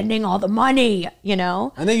spending all the money, you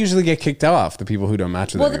know? And they usually get kicked off, the people who don't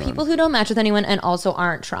match with anyone. The people who don't match with anyone and also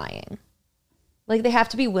aren't trying. Like, they have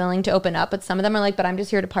to be willing to open up, but some of them are like, but I'm just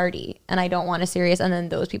here to party and I don't want a serious, and then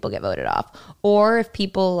those people get voted off. Or if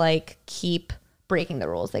people like keep breaking the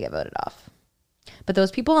rules, they get voted off. But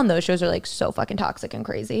those people on those shows are like so fucking toxic and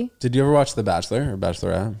crazy. Did you ever watch The Bachelor or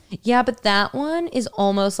Bachelorette? Yeah, but that one is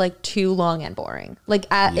almost like too long and boring. Like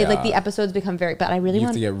the episodes become very bad. I really You have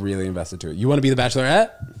want to get really invested to it. You want to be The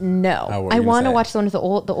Bachelorette? No. Oh, what were I you gonna want to say? watch the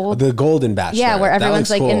one with The Golden Bachelor. yeah, where That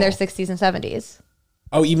everyone's looks like in cool. their 60s and 70s.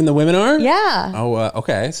 Oh, even the women are? Yeah. Oh,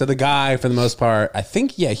 okay. So the guy, for the most part, I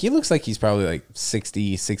think, yeah, he looks like he's probably like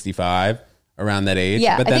 60, 65, around that age.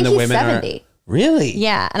 Yeah, But I then think the he's women 70. are. Really?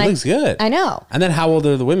 Yeah. And looks good. I know. And then how old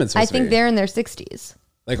are the women supposed I to think be? they're in their 60s.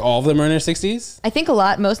 Like all of them are in their 60s? I think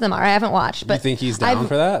most of them are. I haven't watched, but You think he's down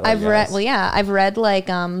for that? I've read. Well, yeah, I've read like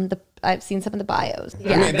I've seen some of the bios.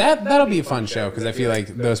 Yeah, I mean, that'll be a fun show because I feel like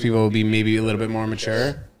those people will be maybe a little bit more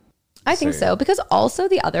mature. I think so, because also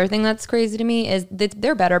the other thing that's crazy to me is that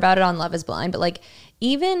they're better about it on Love Is Blind, but like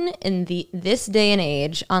even in this day and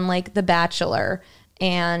age on like The Bachelor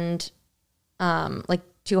and like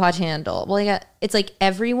Too Hot to Handle, well, yeah, it's like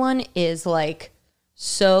everyone is like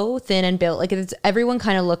so thin and built, like everyone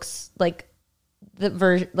kind of looks like the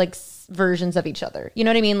versions of each other. You know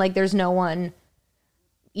what I mean? Like there's no one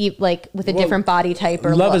like with a different body type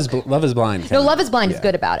or Love look. Love is Blind. No, Love Is Blind is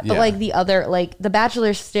good about it. But Yeah. like the other, like The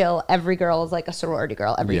Bachelor, still every girl is like a sorority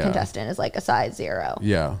girl. Every Yeah. contestant is like a size 0.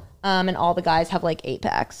 Yeah. And all the guys have like 8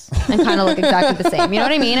 packs and kind of look exactly the same. You know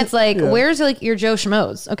what I mean? It's like, where's like your Joe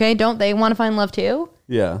Schmoes? Okay, don't they want to find love too?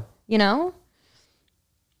 Yeah. You know.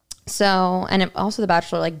 So, and also The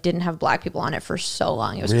Bachelor like didn't have black people on it for so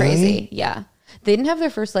long. It was crazy. Yeah, they didn't have their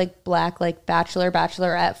first like black like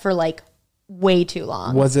bachelorette for like way too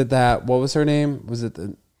long. Was it that? What was her name? Was it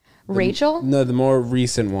the Rachel? No, the more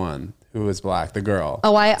recent one who was black, the girl.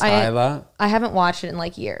 Oh, Tyla. I haven't watched it in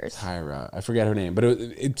like years. Tyra. I forget her name, but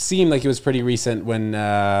it seemed like it was pretty recent when.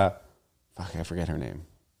 I forget her name.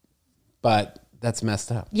 But that's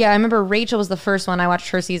messed up. Yeah, I remember Rachel was the first one. I watched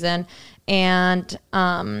her season, and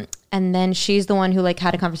then she's the one who like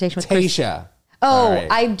had a conversation with Chris. Tasha. Oh, All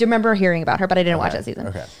right. I do remember hearing about her, but I didn't watch that season.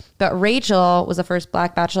 Okay. But Rachel was the first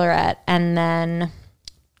black bachelorette, and then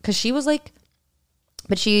because she was like,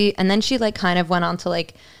 and then she like kind of went on to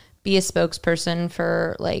like be a spokesperson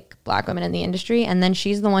for like black women in the industry, and then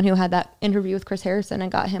she's the one who had that interview with Chris Harrison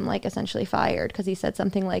and got him like essentially fired because he said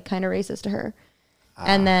something like kind of racist to her.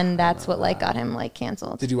 And then that's what like got him like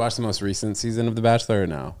canceled. Did you watch the most recent season of The Bachelor or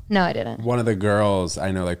no? No, I didn't. One of the girls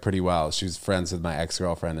I know like pretty well. She was friends with my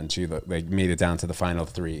ex-girlfriend, and she like made it down to the final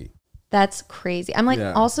 3. That's crazy. I'm like,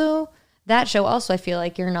 Yeah. also that show also I feel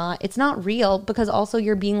like it's not real because also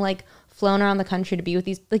you're being like flown around the country to be with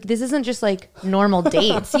these, like this isn't just like normal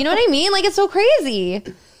dates. You know what I mean? Like it's so crazy.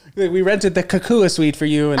 We rented the Kakua suite for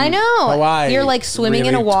you in I know. Hawaii. You're like swimming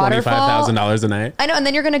in a waterfall. $25,000 a night. I know, and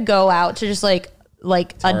then you're gonna go out to just like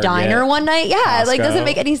a diner one night. Yeah, like Costco. doesn't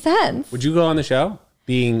make any sense. Would you go on the show?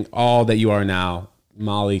 Being all that you are now,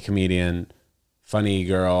 Molly comedian, funny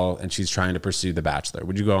girl, and she's trying to pursue The Bachelor.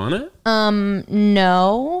 Would you go on it?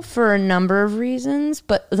 No, for a number of reasons,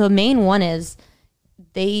 but the main one is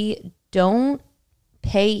they don't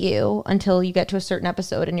pay you until you get to a certain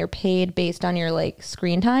episode, and you're paid based on your like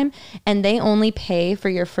screen time, and they only pay for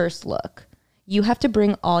your first look. You have to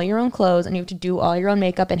bring all your own clothes and you have to do all your own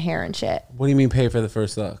makeup and hair and shit. What do you mean pay for the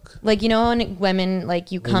first look? Like, you know, when women like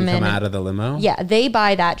you When come you in out of the limo? yeah, they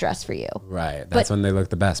buy that dress for you. Right. That's when they look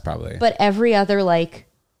the best probably. But every other like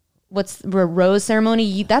what's the rose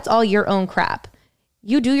ceremony, that's all your own crap.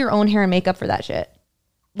 You do your own hair and makeup for that shit.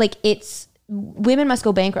 Like it's women must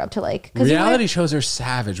go bankrupt to like reality shows are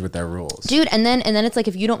savage with their rules. dude, and then it's like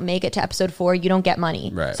if you don't make it to episode 4, you don't get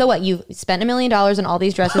money. Right. So what? You've spent $1 million on all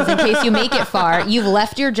these dresses in case you make it far. You've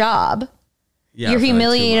left your job. Yeah, You're for like 2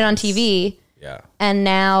 humiliated on months. TV. Yeah. And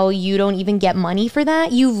now you don't even get money for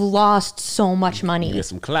that. You've lost so much You money. get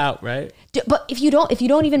some clout, right? But if you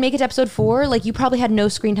don't even make it to episode 4, like you probably had no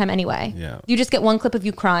screen time anyway. Yeah. You just get one clip of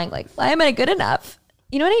you crying, like, why am I good enough?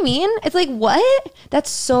 You know what I mean? It's like, what? That's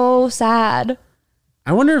so sad.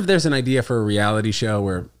 I wonder if there's an idea for a reality show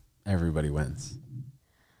where everybody wins.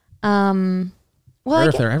 Well, Or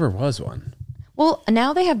if there ever was one. well,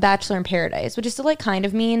 now they have Bachelor in Paradise, which is still like kind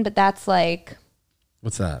of mean, but that's like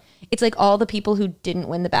What's that? it's like all the people who didn't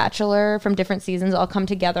win the Bachelor from different seasons all come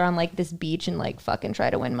together on like this beach and like fucking try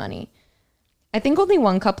to win money. I think only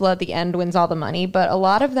one couple at the end wins all the money, but a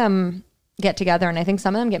lot of them get together and I think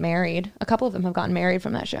some of them get married. A couple of them have gotten married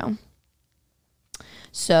from that show.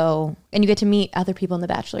 So, and you get to meet other people in the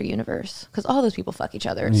Bachelor universe because all those people fuck each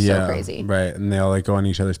other. It's so crazy. Right. And they all like go on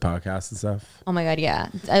each other's podcasts and stuff. Oh my God, yeah.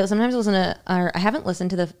 I sometimes listen to, or I haven't listened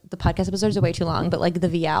to the podcast episodes, are way too long, but like the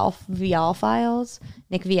Vial files,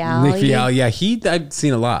 Nick Vial. Nick Vial, yeah, I've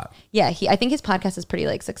seen a lot. Yeah, I think his podcast is pretty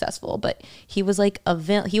like successful, but he was like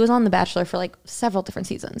he was on The Bachelor for like several different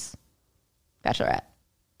seasons. Bachelorette.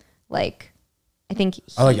 Like, I think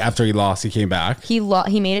Like after he lost, he came back. he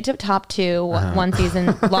made it to top 2 one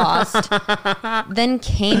season, lost, then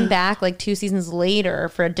came back like 2 seasons later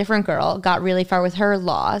for a different girl, got really far with her,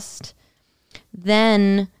 lost,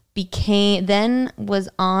 then was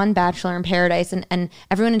on Bachelor in Paradise, and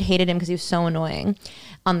everyone had hated him because he was so annoying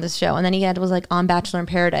on this show, and then was like on Bachelor in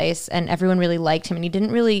Paradise and everyone really liked him, and he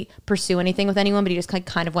didn't really pursue anything with anyone, but he just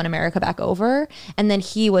kind of won America back over, and then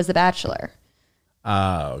he was the Bachelor.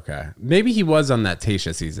 Oh, okay. Maybe he was on that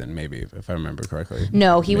Tasha season, maybe, if I remember correctly.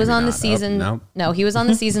 No, he was Maybe on the not. Oh, season. no. No, he was on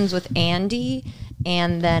the seasons with Andy,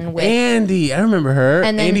 and then with Andy, I remember her.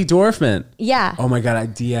 And then- Andy Dorfman. yeah. Oh my God, I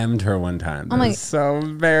DM'd her one time. That my- was so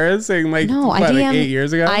embarrassing. Like, No, what, I DM like 8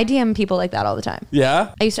 years ago? I DM people like that all the time.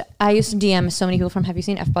 yeah? I used to DM so many people from. Have you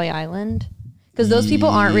seen F-Boy Island? Because those people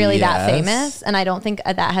aren't really that Yes. famous, and I don't think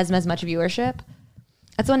that has as much viewership.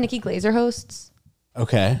 That's what Nikki Glazer hosts,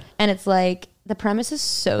 Okay. and it's like the premise is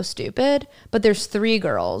so stupid. But there's 3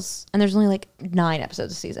 girls, and there's only like 9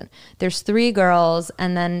 episodes a season. There's 3 girls,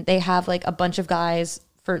 and then they have like a bunch of guys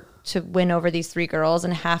to win over these 3 girls,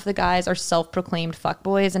 and half the guys are self-proclaimed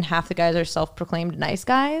fuckboys, and half the guys are self-proclaimed nice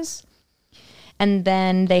guys. And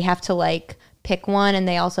then they have to like pick one, and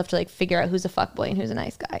they also have to like figure out who's a fuckboy and who's a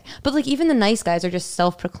nice guy. But like even the nice guys are just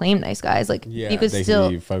self-proclaimed nice guys. Like Yeah, you could they still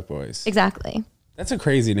can be fuckboys. exactly That's a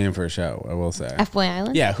crazy name for a show, I will say. F-Boy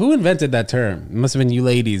Island. Yeah, who invented that term? It must have been you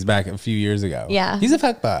ladies back a few years ago. Yeah. He's a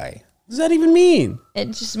fuckboy. What does that even mean?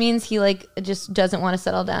 It just means he like just doesn't want to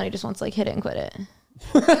settle down. He just wants to like hit it and quit it.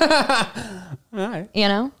 All right. You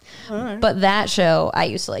know? But that show, I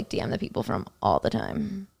used to like DM the people from all the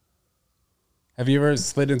time. Have you ever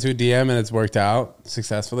slid into a DM and it's worked out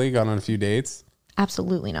successfully, gone on a few dates?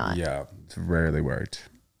 Absolutely not. Yeah, it's rarely worked.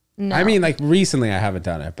 No. I mean, like recently I haven't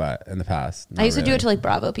done it, but in the past. I used to do it to like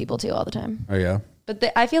Bravo people too all the time. Oh, yeah? But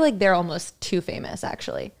I feel like they're almost too famous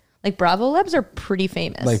actually. Like Bravo Lebs are pretty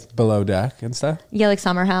famous. Like below deck and stuff? yeah, like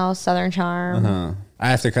Summer House, Southern Charm. I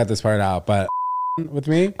have to cut this part out, but with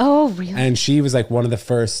me. Oh, really? And she was like one of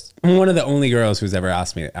the only girls who's ever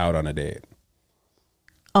asked me out on a date.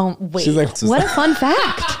 Oh, wait. She's like, "What's what a that?" fun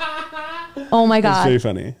fact. Oh my That's God. pretty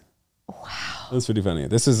funny. Wow. That's pretty funny.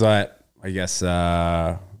 This is what I guess,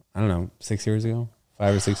 I don't know, 6 years ago,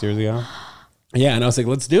 5 or 6 years ago. Yeah. And I was like,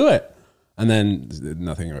 let's do it. And then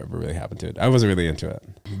nothing ever really happened to it. I wasn't really into it.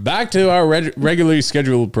 Back to our regularly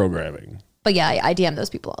scheduled programming. But yeah, I DM those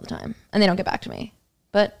people all the time and they don't get back to me.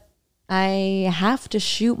 But I have to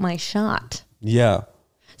shoot my shot. Yeah.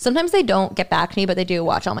 Sometimes they don't get back to me, but they do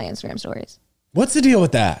watch all my Instagram stories. What's the deal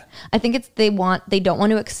with that? I think it's they don't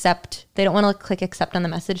want to accept. They don't want to click accept on the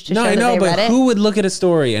message to show I that know, they read but it. who would look at a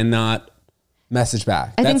story and not message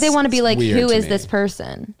back? I think they want to be like, weird who to is me. this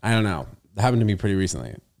person? I don't know. It happened to me pretty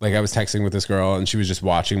recently. Like I was texting with this girl and she was just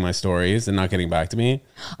watching my stories and not getting back to me.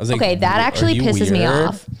 I was like, Okay, that actually "Are you pisses me weird?"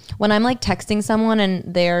 off. When I'm like texting someone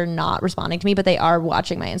and they're not responding to me, but they are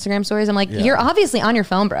watching my Instagram stories, I'm like, you're obviously on your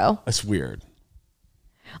phone, bro. That's weird.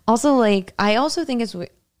 Also, like, I also think it's,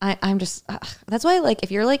 I'm just, that's why, like, if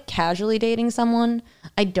you're like casually dating someone,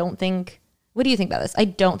 I don't think, what do you think about this? I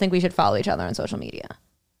don't think we should follow each other on social media.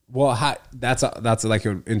 Well, that's like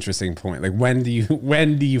an interesting point. Like when do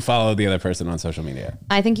you follow the other person on social media?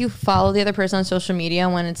 I think you follow the other person on social media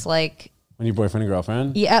when it's like, When you're boyfriend and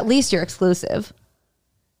girlfriend? yeah, at least you're exclusive.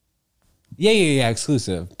 Yeah,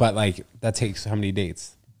 exclusive. But like that takes how many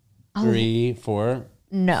dates? 3, 4,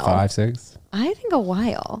 No. 5, 6? I think a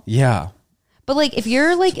while. Yeah. But like, if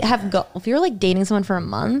you're like, if you're like dating someone for a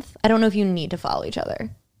month, I don't know if you need to follow each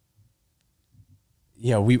other.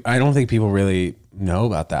 Yeah, I don't think people really know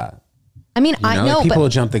about that. I mean, You know? I Like, know, people but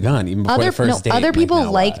jump the gun even before the first date. other people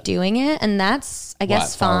now like what? doing it, and that's, I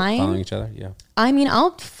guess, What? fine. Following each other? Yeah. I mean,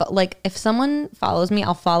 like, if someone follows me,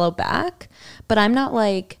 I'll follow back, but I'm not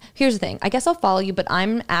like, here's the thing. I guess I'll follow you, but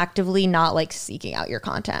I'm actively not like seeking out your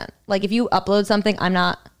content. Like if you upload something, I'm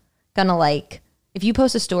not gonna like, if you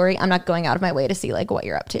post a story, I'm not going out of my way to see like what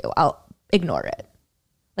you're up to. I'll ignore it.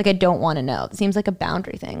 Like, I don't want to know. It seems like a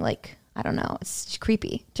boundary thing. Like, I don't know. It's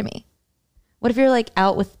creepy to me. What if you're like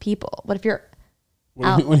out with people? What if you're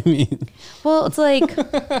out? What do you mean? Well, it's like,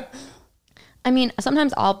 I mean,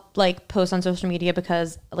 sometimes I'll like post on social media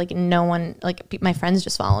because like no one, like my friends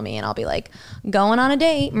just follow me and I'll be like going on a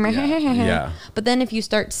date. Yeah. But then if you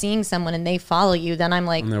start seeing someone and they follow you, then I'm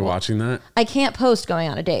like, And they're watching that? I can't post going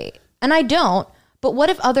on a date. And I don't. But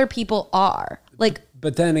what if other people are? Like,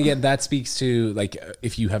 But then again, that speaks to like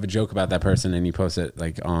if you have a joke about that person and you post it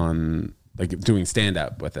like on like doing stand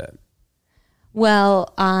up with it.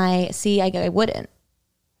 well, I wouldn't.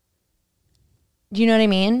 Do you know what I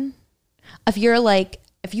mean? If you're like,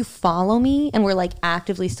 if you follow me and we're like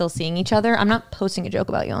actively still seeing each other, I'm not posting a joke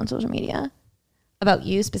about you on social media. About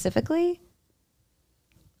you specifically.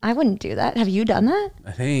 I wouldn't do that. Have you done that?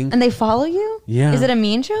 I think. And they follow you? Yeah. Is it a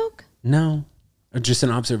mean joke? No. Or just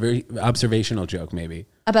an observational joke, maybe.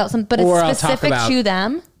 About some, but it's Or I'll talk specific about- to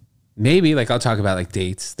them? Maybe like I'll talk about like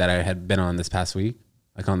dates that I had been on this past week,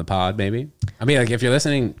 like on the pod. Maybe. I mean, like if you're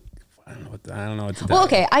listening, I don't know what to tell Well, you.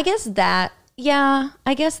 okay. I guess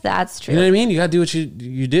that's true. You know what I mean? You gotta do what you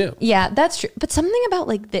do. Yeah, that's true. But something about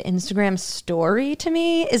like the Instagram story to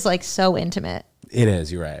me is like so intimate. It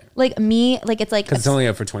is. You're right. Like me, like it's like Because it's only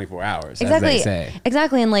up for 24 hours. exactly, As they say.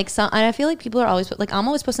 exactly. And like some, and I feel like people are always like, I'm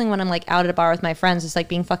always posting when I'm like out at a bar with my friends, just like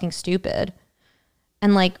being fucking stupid.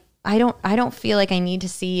 And like I don't feel like I need to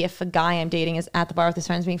see if a guy I'm dating is at the bar with his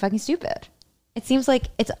friends being fucking stupid. It seems like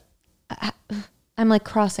I'm like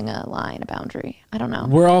crossing a line, a boundary. I don't know.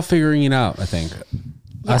 We're all figuring it out. I think.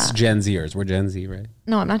 Yeah. Us Gen Zers. We're Gen Z, right?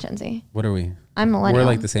 No, I'm not Gen Z. What are we? I'm millennial. We're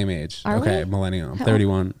like the same age. Are okay, we? millennial. I'm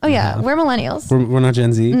 31. Oh yeah, we're millennials. We're not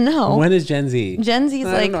Gen Z? No. When is Gen Z? Gen Z is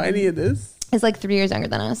I like don't know any of this. is like 3 years younger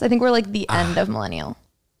than us. I think we're like the end of millennial.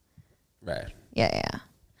 Right.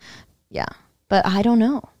 Yeah. But I don't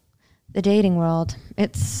know. The dating world.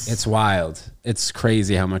 It's wild. It's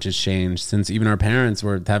crazy how much has changed since even our parents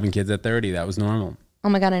were having kids at 30. That was normal. Oh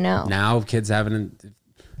my God, I know. Now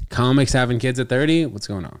comics having kids at 30. What's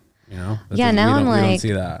going on? You know? Yeah, now I'm we don't like,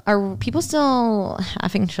 see that. are people still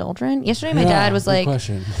having children? Yesterday, my Yeah, dad was good like,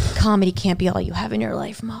 question. comedy can't be all you have in your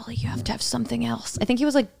life, Molly. You have to have something else. I think he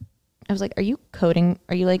was like, I was like, are you coding?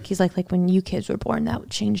 Are you like, he's like when you kids were born, that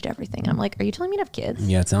changed everything. And I'm like, are you telling me to have kids?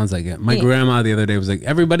 Yeah, it sounds like it. My grandma the other day was like,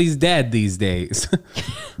 everybody's dead these days. I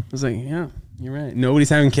was like, yeah, you're right. Nobody's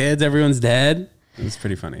having kids. Everyone's dead. It's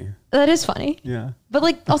pretty funny. That is funny. Yeah. But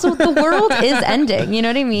like, also the world is ending. You know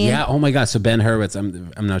what I mean? Yeah. Oh my God. So Ben Hurwitz,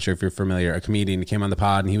 I'm not sure if you're familiar, a comedian, he came on the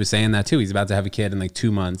pod and he was saying that too. He's about to have a kid in like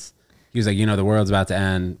 2 months. He was like, the world's about to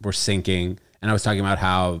end. We're sinking. And I was talking about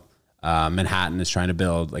how Manhattan is trying to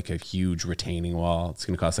build like a huge retaining wall. It's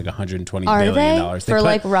going to cost like $120 billion. For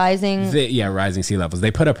like rising? Rising sea levels.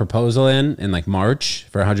 They put a proposal in like March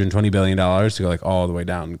for $120 billion to go like all the way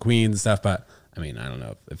down Queens and stuff. But I mean, I don't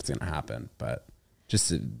know if it's going to happen, but just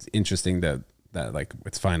it's interesting that that like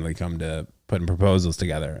it's finally come to putting proposals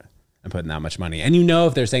together and putting that much money. And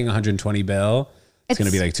if they're saying 120 bill, it's going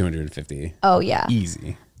to be like 250. Oh yeah.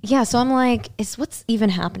 Easy. Yeah. So I'm like, what's even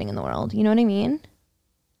happening in the world? You know what I mean?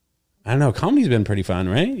 I don't know. Comedy's been pretty fun,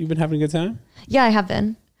 right? You've been having a good time? Yeah, I have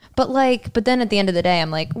been. But then at the end of the day,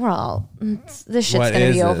 I'm like, this shit's going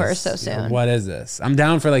to be over so soon. What is this? I'm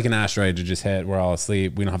down for like an asteroid to just hit. We're all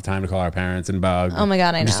asleep. We don't have time to call our parents and bug. Oh my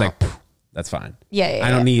God, I know. Just like, poof, that's fine. Yeah. I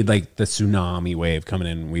don't need like the tsunami wave coming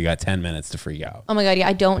in. We got 10 minutes to freak out. Oh my God, yeah.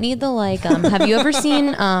 I don't need the like, have you ever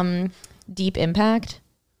seen Deep Impact?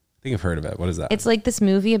 I think I've heard of it. What is that? It's like this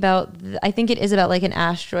movie about, I think it is about like an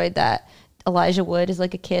asteroid that Elijah Wood is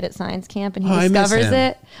like a kid at science camp and he discovers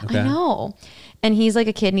it. Okay. I know. And he's like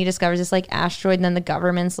a kid and he discovers this like asteroid and then the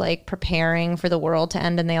government's like preparing for the world to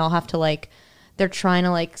end and they all have to like, they're trying to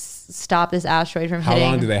like stop this asteroid from hitting. How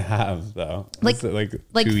long do they have though? Like 2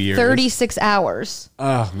 years? 36 hours.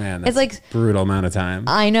 Oh man. That's it's like brutal amount of time.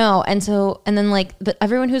 I know. And then like, but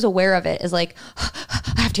everyone who's aware of it is like,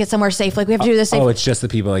 I have to get somewhere safe. Like we have to do this safe. Oh, it's just the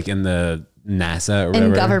people like in the NASA or whatever.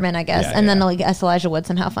 In government, I guess. Yeah, and then like Elijah Wood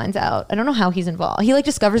somehow finds out. I don't know how he's involved. He like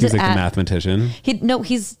discovers he's it like at the mathematician.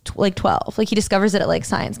 He's like 12. Like he discovers it at like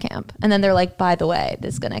science camp. And then they're like, by the way,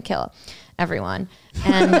 this is gonna kill everyone.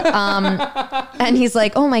 And and he's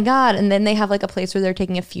like, oh my God. And then they have like a place where they're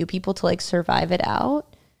taking a few people to like survive it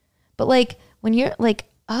out. But like when you're like,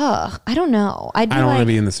 I don't know. I don't want to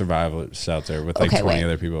be in the survival shelter with like 20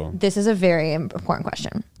 other people. This is a very important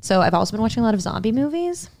question. So I've also been watching a lot of zombie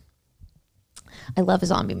movies. I love a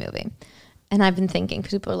zombie movie. And I've been thinking,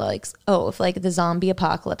 because people are like, oh, if like the zombie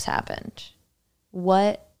apocalypse happened,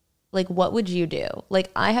 what would you do? Like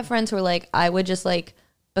I have friends who are like, I would just like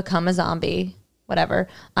become a zombie, whatever.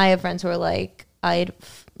 I have friends who are like, I'd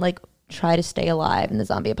like try to stay alive in the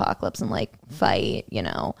zombie apocalypse and like fight, you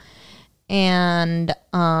know. And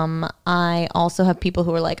I also have people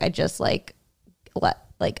who are like, I just like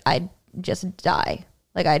I'd just die.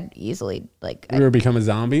 Like I'd easily like. You ever become a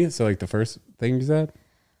zombie? So like the first thing you said?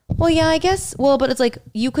 Well, yeah, I guess. Well, but it's like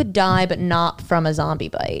you could die, but not from a zombie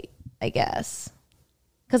bite, I guess.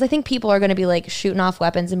 Because I think people are going to be like shooting off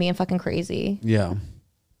weapons and being fucking crazy. Yeah.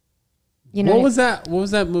 You know what was that? What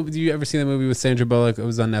was that movie? Did you ever see that movie with Sandra Bullock? It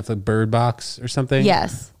was on Netflix, Bird Box or something.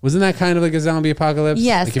 Yes. Wasn't that kind of like a zombie apocalypse?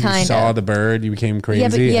 Yes, like if you saw the bird, you became crazy. Yeah,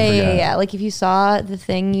 but yeah. Like if you saw the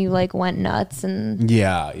thing, you like went nuts and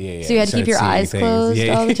yeah. So you had to keep your eyes closed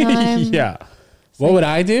all the time. Yeah. What would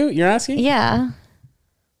I do? You're asking? Yeah.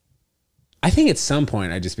 I think at some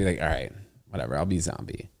point I'd just be like, all right, whatever. I'll be a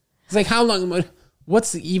zombie. It's like how long?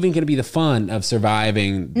 What's even going to be the fun of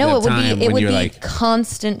surviving? No, it would be like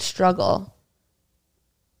constant struggle.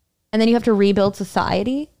 And then you have to rebuild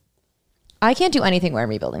society. I can't do anything where I'm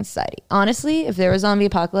rebuilding society. Honestly, if there was a zombie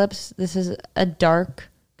apocalypse, this is a dark,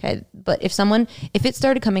 okay. But if it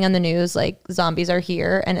started coming on the news, like zombies are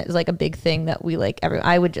here and it's like a big thing that we like,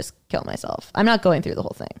 I would just kill myself. I'm not going through the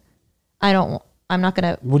whole thing. I'm not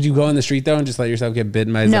going to. Would you go on the street though and just let yourself get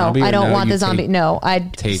bitten by a zombie? No, I don't want the zombie. No,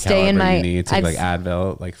 I'd stay in my. You need, take like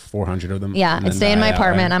Advil, like 400 of them. Yeah, I'd stay in my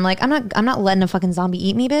apartment. I'm like, I'm not letting a fucking zombie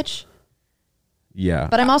eat me, bitch. Yeah.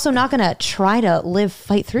 But I'm also not going to try to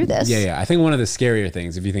fight through this. Yeah. I think one of the scarier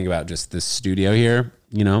things, if you think about just this studio here,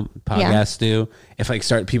 you know, podcast do, if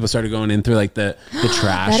like people started going in through like the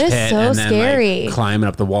trash that is pit so and then scary. like climbing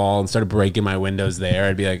up the wall and started breaking my windows there,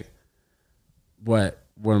 I'd be like, what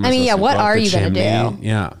am I mean, supposed to what go up are the you going to chimney? do?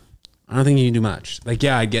 Yeah. I don't think you can do much. Like,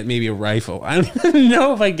 yeah, I'd get maybe a rifle. I don't even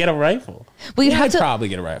know if I'd get a rifle. Well, I'd probably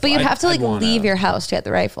get a rifle. But you'd have to like leave your house to get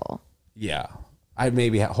the rifle. Yeah. I'd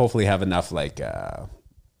maybe hopefully have enough like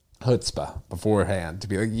chutzpah beforehand to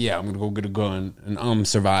be like, yeah, I'm gonna go get a gun and I'm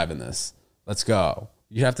surviving this. Let's go.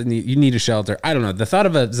 You need a shelter. I don't know. The thought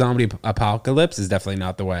of a zombie apocalypse is definitely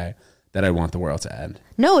not the way that I want the world to end.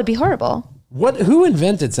 No, it'd be horrible. Who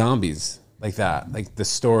invented zombies like that? Like the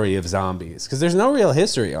story of zombies? Because there's no real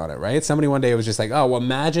history on it, right? Somebody one day was just like, oh, well,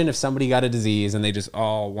 imagine if somebody got a disease and they just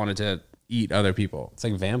all wanted to eat other people. It's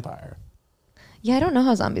like vampire. Yeah, I don't know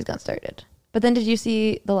how zombies got started. But then did you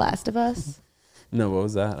see The Last of Us? No, what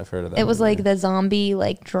was that? I've heard of that. It was like the zombie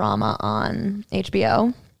like drama on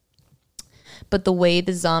HBO. But the way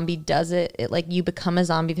the zombie does it like you become a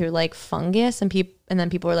zombie through like fungus and then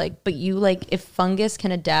people are like, but you like if fungus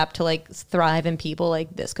can adapt to like thrive in people,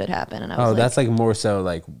 like this could happen. And I was that's like more so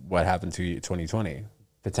like what happened to 2020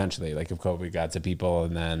 potentially. Like if COVID got to people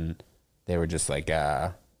and then they were just like,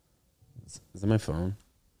 is that my phone?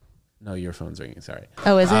 No, your phone's ringing. Sorry.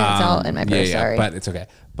 Oh, is it? It's all in my purse. Sorry. But it's okay.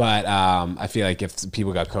 But I feel like if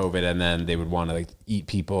people got COVID and then they would want to like eat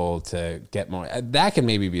people to get more, that could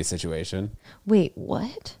maybe be a situation. Wait,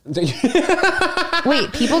 what?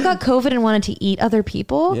 Wait, people got COVID and wanted to eat other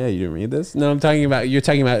people? Yeah, you didn't read this? No, you're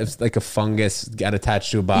talking about if like a fungus got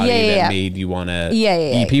attached to a body that made you want to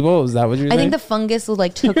eat people. Is that what you're saying? I think the fungus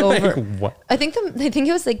like took over. Like, what? I think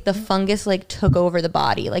it was like the fungus like took over the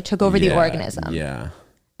body, like took over the organism. Yeah.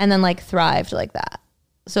 And then like thrived like that.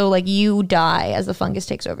 So like you die as the fungus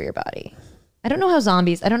takes over your body. I don't know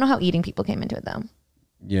how eating people came into it though.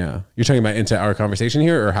 Yeah. You're talking about into our conversation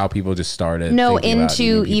here or how people just started? No,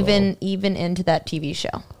 into even into that TV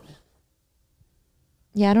show.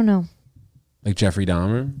 Yeah, I don't know. Like Jeffrey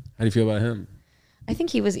Dahmer? How do you feel about him? I think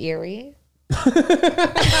he was eerie.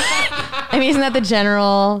 I mean, isn't that the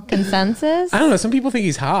general consensus? I don't know. Some people think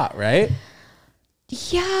he's hot, right?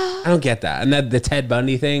 Yeah. I don't get that. And that the Ted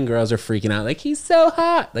Bundy thing, girls are freaking out. Like, he's so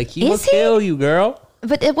hot. Like, he will kill you, girl.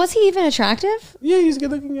 But was he even attractive? Yeah, he's a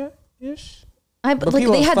good looking guy-ish. Like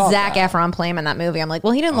they had Zac Efron play him in that movie. I'm like,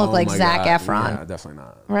 well, he didn't look like Zac Efron. Yeah, definitely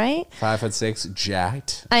not. Right? 5'6",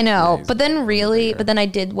 jacked. I know. Yeah, but then I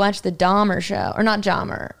did watch the Dahmer show. Or not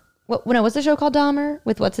Dahmer. What's the show called Dahmer?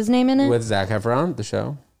 With what's his name in it? With Zac Efron, the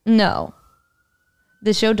show? No.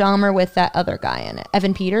 The show Dahmer with that other guy in it.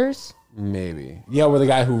 Evan Peters? Maybe. Yeah, with the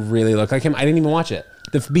guy who really looked like him. I didn't even watch it.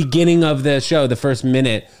 The beginning of the show, the first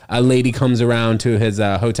minute, a lady comes around to his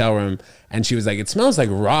hotel room and she was like, it smells like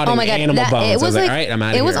rotting animal bones. I was like, all right, I'm out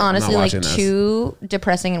of here. It was honestly like too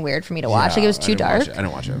depressing and weird for me to watch. Like it was too dark. I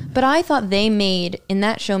didn't watch it. But I thought in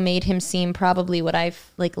that show made him seem probably what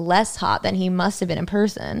like less hot than he must have been in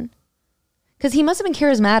person. Because he must have been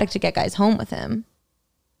charismatic to get guys home with him.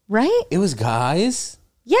 Right? It was guys?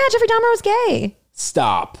 Yeah, Jeffrey Dahmer was gay.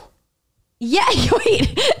 Stop. Yeah,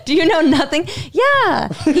 wait. Do you know nothing? Yeah.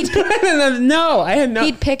 No, I had no.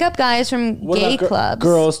 He'd pick up guys from gay clubs.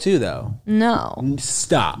 Girls too, though. No.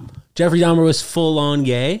 Stop. Jeffrey Dahmer was full on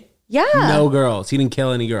gay? Yeah. No girls. He didn't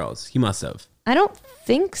kill any girls. He must have. I don't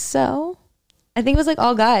think so. I think it was like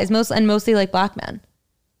all guys, mostly like black men.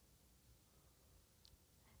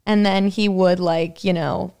 And then he would like,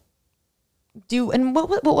 and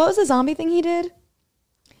what was the zombie thing he did?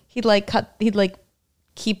 He'd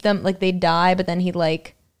keep them, like they'd die, but then he'd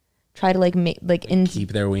like try to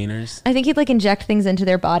keep their wieners. I think he'd like inject things into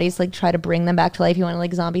their bodies, like try to bring them back to life. He wanted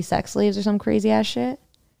like zombie sex slaves or some crazy ass shit.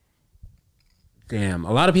 Damn,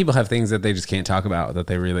 a lot of people have things that they just can't talk about that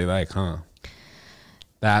they really like, huh?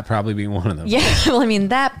 That probably being one of them. Yeah, well, I mean,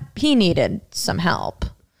 that he needed some help.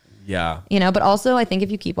 Yeah. But also I think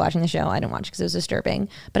if you keep watching the show, I didn't watch it because it was disturbing,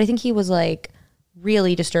 but I think he was like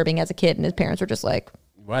really disturbing as a kid and his parents were just like,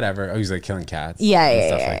 whatever. Oh, he's like killing cats.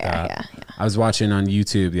 Yeah. I was watching on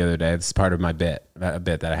YouTube the other day. This is part of my a bit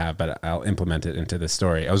that I have, but I'll implement it into the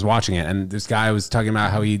story. I was watching it, and this guy was talking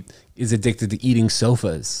about how he is addicted to eating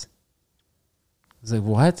sofas. I was like,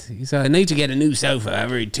 what? He said, I need to get a new sofa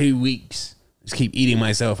every 2 weeks. Just keep eating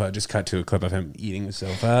my sofa. Just cut to a clip of him eating the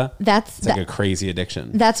sofa. It's like a crazy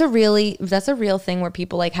addiction. That's a real thing where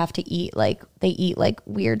people like have to eat, like they eat like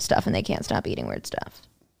weird stuff and they can't stop eating weird stuff.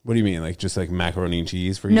 What do you mean? Like just like macaroni and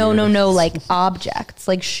cheese for you? No, like objects,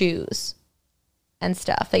 like shoes and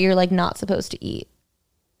stuff that you're like not supposed to eat.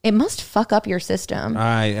 It must fuck up your system.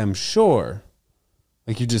 I am sure.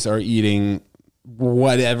 Like you just are eating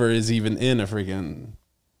whatever is even in a freaking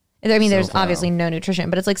there's obviously no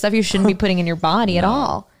nutrition, but it's like stuff you shouldn't be putting in your body at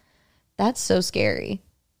all. That's so scary.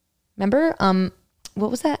 Remember,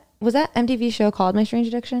 what was that? Was that MTV show called My Strange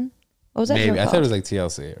Addiction? What was that show called? I thought it was like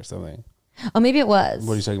TLC or something. Oh, maybe it was.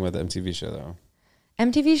 What are you talking about, the MTV show, though?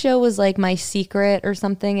 MTV show was like My Secret or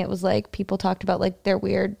something. It was like people talked about like their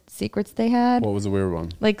weird secrets they had. What was the weird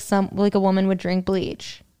one? Like a woman would drink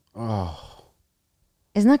bleach. Oh.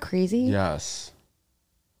 Isn't that crazy? Yes.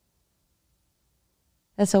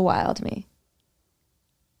 That's so wild to me.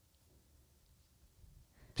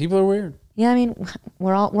 People are weird. Yeah, I mean,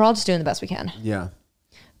 we're all just doing the best we can. Yeah.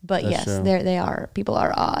 But yes, they are. People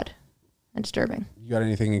are odd and disturbing. You got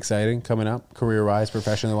anything exciting coming up, career-wise,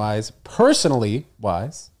 professionally-wise,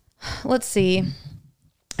 personally-wise? Let's see.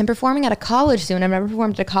 I'm performing at a college soon. I've never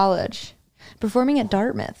performed at a college. Performing at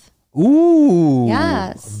Dartmouth. Ooh.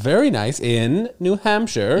 Yes. Very nice. In New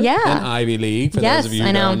Hampshire. Yeah. An Ivy League, for those of you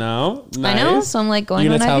who don't know. Nice. I know. So I'm like going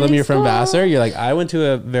to an Ivy League. You're going to tell them you're from school. Vassar? You're like, I went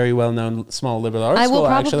to a very well-known small liberal arts school,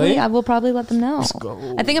 actually. I will probably let them know. Let's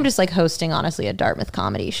go. I think I'm just like hosting, honestly, a Dartmouth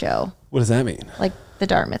comedy show. What does that mean? Like the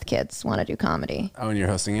Dartmouth kids want to do comedy. Oh, and you're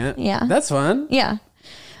hosting it? Yeah. That's fun. Yeah.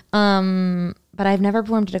 But I've never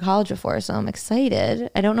performed at a college before, so I'm excited.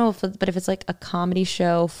 I don't know if it's like a comedy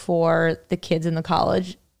show for the kids in the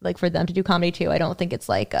college like for them to do comedy too. I don't think it's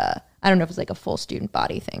like I don't know if it's like a full student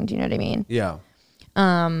body thing. Do you know what I mean? Yeah.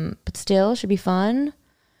 But still should be fun.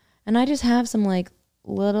 And I just have some like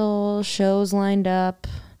little shows lined up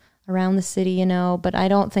around the city, you know, but I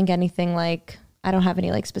don't think anything like, I don't have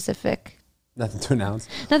any like specific. Nothing to announce.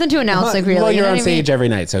 Nothing to announce, like really. Well, you're you know on what I mean? stage every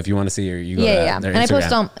night, so if you want to see her, you go to Yeah. their And I post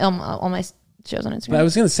Instagram. all my shows on Instagram. But I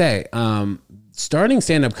was gonna say, starting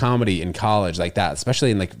stand-up comedy in college like that,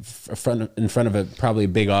 especially in like in front of a probably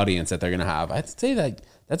big audience that they're gonna have, I'd say that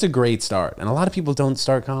that's a great start. And a lot of people don't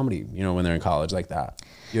start comedy, you know, when they're in college like that.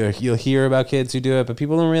 You'll hear about kids who do it, but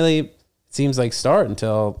people don't really, it seems like, start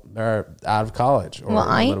until they're out of college or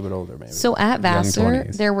a little bit older, maybe. So at Young Vassar,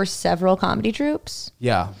 20s. there were several comedy troupes.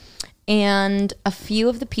 Yeah. And a few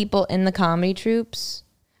of the people in the comedy troupes,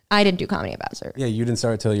 I didn't do comedy at Vassar. Yeah, you didn't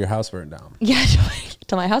start till your house burned down. Yeah,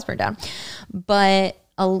 till my house burned down. But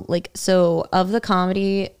so of the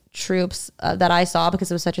comedy troupes that I saw,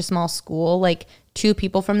 because it was such a small school, like 2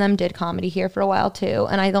 people from them did comedy here for a while too.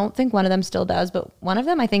 And I don't think one of them still does, but one of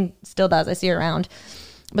them I think still does. I see her around.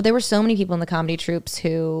 But there were so many people in the comedy troupes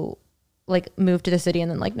who like moved to the city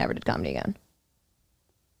and then like never did comedy again.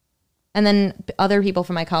 And then other people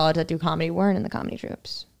from my college that do comedy weren't in the comedy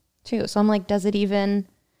troupes too. So I'm like, does it even,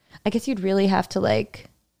 I guess you'd really have to like.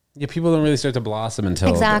 Yeah, people don't really start to blossom until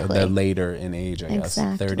Exactly. they're later in age, I guess.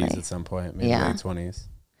 Exactly. 30s at some point, maybe Yeah. late 20s.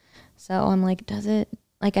 So I'm like, does it,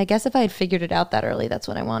 like, I guess if I had figured it out that early, that's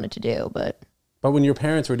what I wanted to do. But when your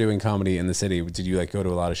parents were doing comedy in the city, did you like go to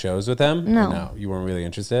a lot of shows with them? No. Or no, you weren't really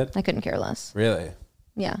interested? I couldn't care less. Really?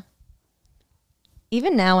 Yeah.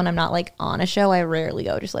 Even now when I'm not like on a show, I rarely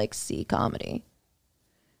go just like see comedy.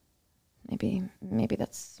 Maybe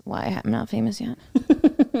that's why I'm not famous yet.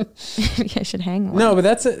 Maybe I should hang more. No, but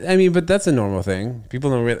that's a normal thing. People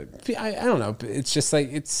don't really. I don't know. It's just like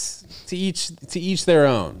it's to each their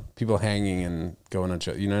own. People hanging and going on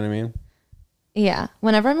shows. You know what I mean? Yeah.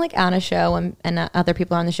 Whenever I'm like on a show and other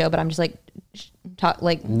people are on the show, but I'm just like talk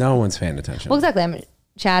like. No one's paying attention. Well, exactly. I'm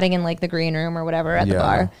chatting in like the green room or whatever at the Yeah.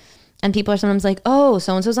 bar, and people are sometimes like, "Oh,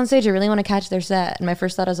 so and so's on stage. I really want to catch their set." And my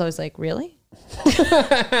first thought is always like, "Really?"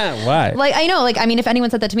 Why? Like I know. Like I mean, if anyone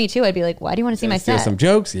said that to me too, I'd be like, "Why do you want to see my Steal set?" some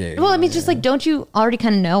jokes. Yeah. Well, I mean, just like, don't you already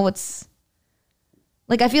kind of know what's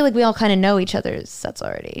like? I feel like we all kind of know each other's sets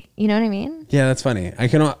already. You know what I mean? Yeah, that's funny.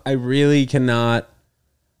 I really cannot.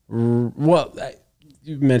 Well,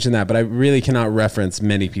 you mentioned that, but I really cannot reference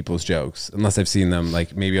many people's jokes unless I've seen them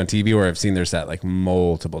like maybe on TV or I've seen their set like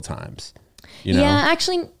multiple times. You know? Yeah,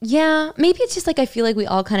 actually, yeah. Maybe it's just like I feel like we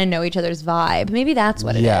all kind of know each other's vibe. Maybe that's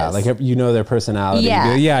what it is. Yeah, like you know their personality.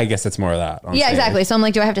 Yeah. Yeah, I guess it's more of that. on Yeah, stage. exactly. So I'm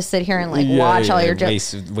like, do I have to sit here and like watch all your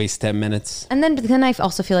jokes? Waste 10 minutes. And then I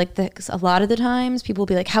also feel like a lot of the times people will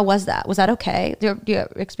be like, "How was that? Was that okay? Do you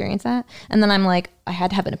experience that?" And then I'm like, I had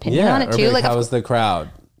to have an opinion on it or be too. like, Like, how was the crowd?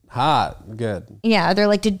 Hot, good. yeah, they're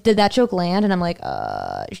like, did that joke land? And I'm like,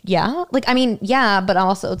 yeah. Like, I mean, yeah, but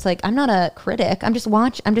also it's like I'm not a critic. I'm just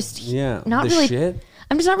not the really. shit.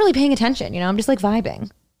 I'm just not really paying attention. You know, I'm just like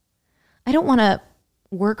vibing. I don't want to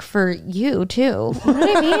work for you too. You know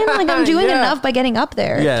what I mean? Like I'm doing Yeah. enough by getting up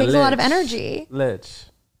there. Yeah, It takes a lot of lich. energy. Lich.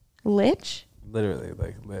 Lich? Literally,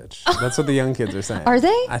 like lich. That's what the young kids are saying. Are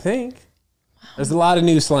they? I think. There's a lot of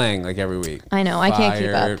new slang like every week. I know, I can't keep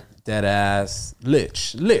up. Dead ass.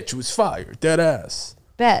 Lich. Lich was fire. Dead ass.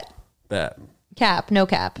 Bet. Bet. Cap. No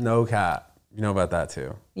cap. No cat. You know about that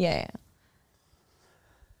too. Yeah.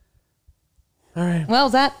 All right. Well,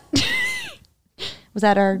 was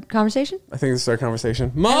that our conversation? I think this is our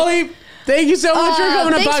conversation. Molly, thank you so much for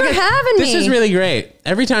coming on thanks for podcast. having This me. is really great.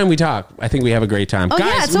 Every time we talk, I think we have a great time. Oh, Guys,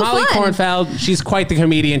 yeah, it's so Molly fun. Kornfeld, she's quite the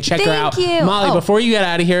comedian. Check her Thank out. you. Molly, Oh. before you get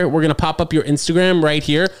out of here, we're going to pop up your Instagram right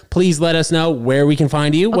here. Please let us know where we can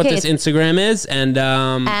find you, what Okay, this Instagram is, and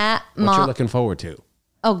At what you're looking forward to.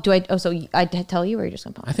 Oh, do I? Oh, so I tell you, or you're just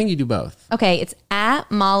gonna? I think you do both. Okay, it's at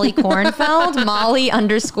Molly Kornfeld, Molly _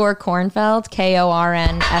 Kornfeld,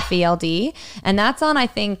 KORNFELD, and that's on I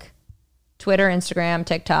think Twitter, Instagram,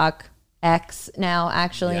 TikTok, X now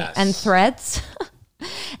actually, Yes. and Threads,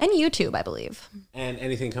 and YouTube, I believe. And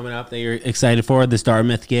anything coming up that you're excited for? This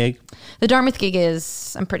Dartmouth gig? The Dartmouth gig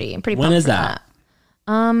is I'm pretty When pumped is for that?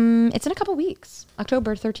 It's in a couple weeks,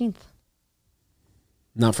 October 13th.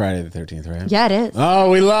 Not Friday the 13th, right? Yeah, it is.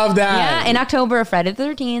 Oh, we love that. Yeah, in October, Friday the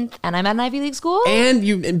 13th, and I'm at an Ivy League school. And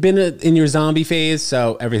you've been in your zombie phase,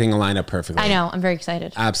 so everything will line up perfectly. I know. I'm very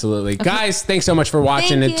excited. Absolutely. Guys, thanks so much for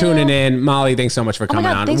watching Thank and tuning you. in. Molly, thanks so much for coming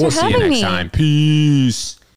God, on. thanks We'll for see you having next me. time. Peace.